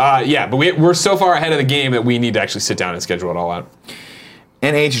patreon.com/kindafunny. Yeah, but we're so far ahead of the game that we need to actually sit down and schedule it all out.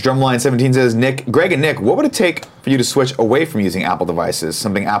 NH Drumline17 says, Greg and Nick, what would it take for you to switch away from using Apple devices?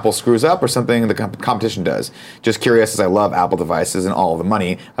 Something Apple screws up or something the competition does? Just curious, as I love Apple devices and all of the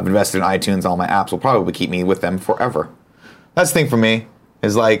money I've invested in iTunes, all my apps will probably keep me with them forever. That's the thing for me,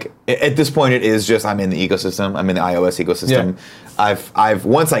 is like, at this point it is just, I'm in the ecosystem, I'm in the iOS ecosystem. Yeah. I've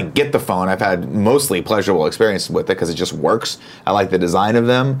once I get the phone, I've had mostly pleasurable experiences with it because it just works. I like the design of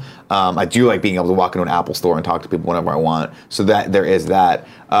them. I do like being able to walk into an Apple store and talk to people whenever I want. So that there is that.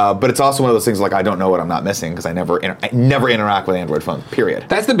 But it's also one of those things like I don't know what I'm not missing because I never interact with Android phones. Period.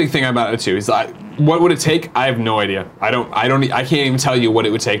 That's the big thing about it too. Is like, what would it take? I have no idea. I can't even tell you what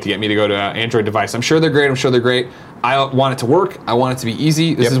it would take to get me to go to an Android device. I'm sure they're great. I want it to work. I want it to be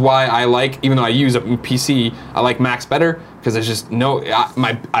easy. This is why I like, even though I use a PC, I like Macs better because there's just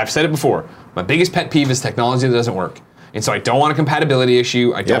I've said it before. My biggest pet peeve is technology that doesn't work. And so I don't want a compatibility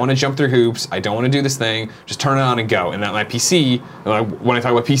issue. I don't want to jump through hoops. I don't want to do this thing. Just turn it on and go. And that my PC, when I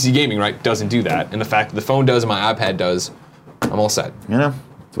talk about PC gaming, right, doesn't do that. And the fact that the phone does and my iPad does, I'm all set. You know,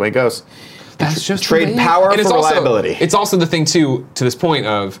 that's the way it goes. That's just trade power for reliability. It's also the thing too, to this point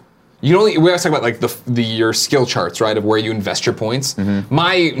of, we always talk about like your skill charts, right, of where you invest your points. Mm-hmm.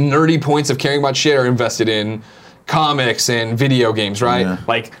 My nerdy points of caring about shit are invested in comics and video games, right? Yeah.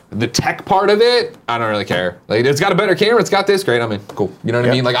 Like the tech part of it, I don't really care. Like it's got a better camera, it's got this, great. I mean, cool. You know what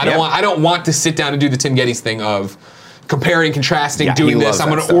I mean? Like I don't want to sit down and do the Tim Geddes thing of comparing, contrasting, doing this. I'm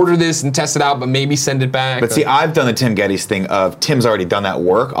going to order this and test it out, but maybe send it back. But see, I've done the Tim Geddes thing of Tim's already done that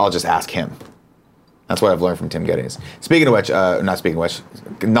work. I'll just ask him. That's what I've learned from Tim Geddes. Speaking of which,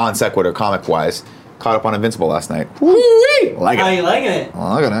 non sequitur comic-wise, caught up on Invincible last night. Woo-wee! How you liking it?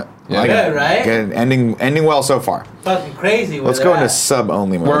 Liking it. Yeah, good, right? Good. Ending well so far. Fucking crazy. Let's go into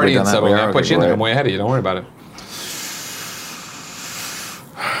sub-only mode. We're already in sub-only. I'll put you in there. I'm way ahead of you. Don't worry about it.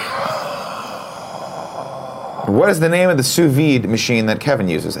 What is the name of the sous vide machine that Kevin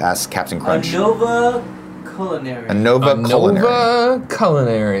uses? Asks Captain Crunch. Nova Culinary. Nova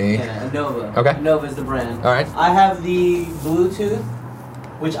Culinary. Yeah, Nova. Okay. Nova is the brand. All right. I have the Bluetooth,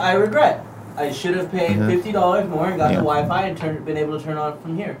 which I regret. I should have paid $50 more and got the Wi-Fi and been able to turn on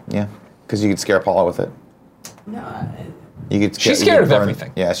from here. Yeah, because you could scare Paula with it. No. She's scared of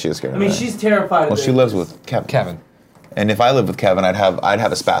everything. Yeah, she is scared. I mean, she's terrified. Well, she lives with Kevin. And if I lived with Kevin, I'd have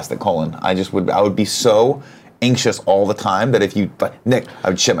a spastic colon. I would be so anxious all the time that if you Nick, I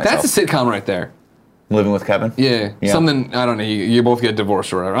would shit myself. That's a sitcom right there. Living with Kevin? Yeah. Something, I don't know, you both get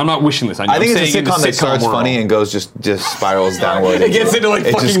divorced or whatever. I'm not wishing this on you. I think it's a sitcom that starts funny and goes just spirals downward. It gets into like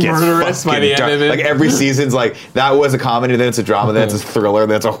fucking murderous by the end of it. Like every season's like, that was a comedy, then it's a drama, then it's a thriller,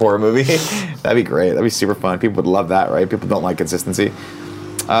 then it's a horror movie. That'd be great. That'd be super fun. People would love that, right? People don't like consistency.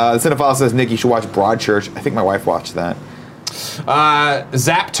 The Cinephile says, Nick, you should watch Broadchurch. I think my wife watched that.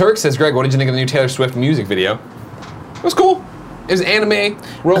 Zap Turk says, Greg, what did you think of the new Taylor Swift music video? It was cool. It was anime,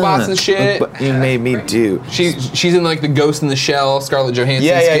 robots and shit. But you made me do. She's in like the Ghost in the Shell, Scarlett Johansson.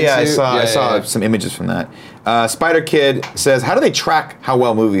 Yeah. I suit. saw some images from that. Spider Kid says, "How do they track how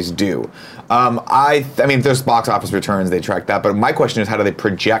well movies do?" I mean, there's box office returns. They track that, but my question is, how do they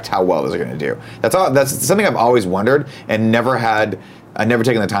project how well those are going to do? That's something I've always wondered and never taken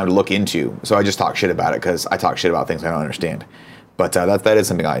the time to look into. So I just talk shit about it because I talk shit about things I don't understand. But that is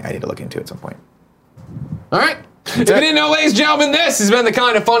something I need to look into at some point. All right. If you didn't know, ladies and gentlemen, this has been the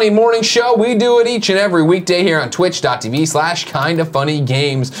Kind of Funny Morning Show. We do it each and every weekday here on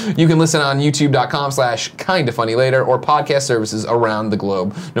twitch.tv/kindoffunnygames. You can listen on youtube.com/kindoffunny later or podcast services around the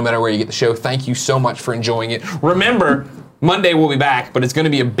globe. No matter where you get the show, thank you so much for enjoying it. Remember, Monday we'll be back, but it's going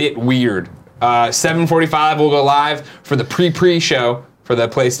to be a bit weird. 7:45 we'll go live for the pre-show for the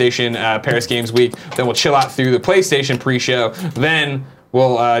PlayStation Paris Games Week. Then we'll chill out through the PlayStation pre-show. Then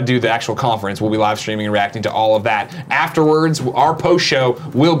we'll do the actual conference. We'll be live streaming and reacting to all of that. Afterwards, our post-show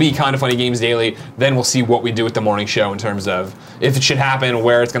will be Kind of Funny Games Daily. Then we'll see what we do with the morning show in terms of if it should happen,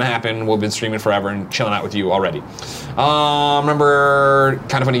 where it's going to happen. We've been streaming forever and chilling out with you already. Remember,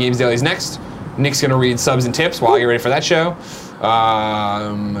 Kind of Funny Games Daily is next. Nick's going to read subs and tips while you're ready for that show.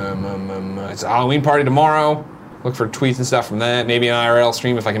 It's a Halloween party tomorrow. Look for tweets and stuff from that. Maybe an IRL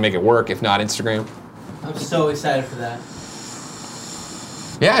stream if I can make it work. If not, Instagram. I'm so excited for that.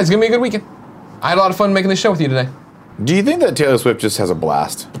 Yeah, it's gonna be a good weekend. I had a lot of fun making this show with you today. Do you think that Taylor Swift just has a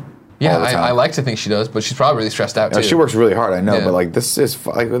blast? Yeah, all the time? I like to think she does, but she's probably really stressed out too. She works really hard, I know, Yeah. but like this is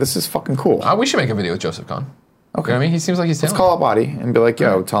fucking cool. We should make a video with Joseph Kahn. Okay. You know what I mean, he seems like he's Let's talented. call up Buddy and be like,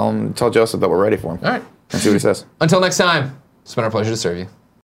 yo, tell Joseph that we're ready for him. All right. And see what he says. Until next time, it's been our pleasure to serve you.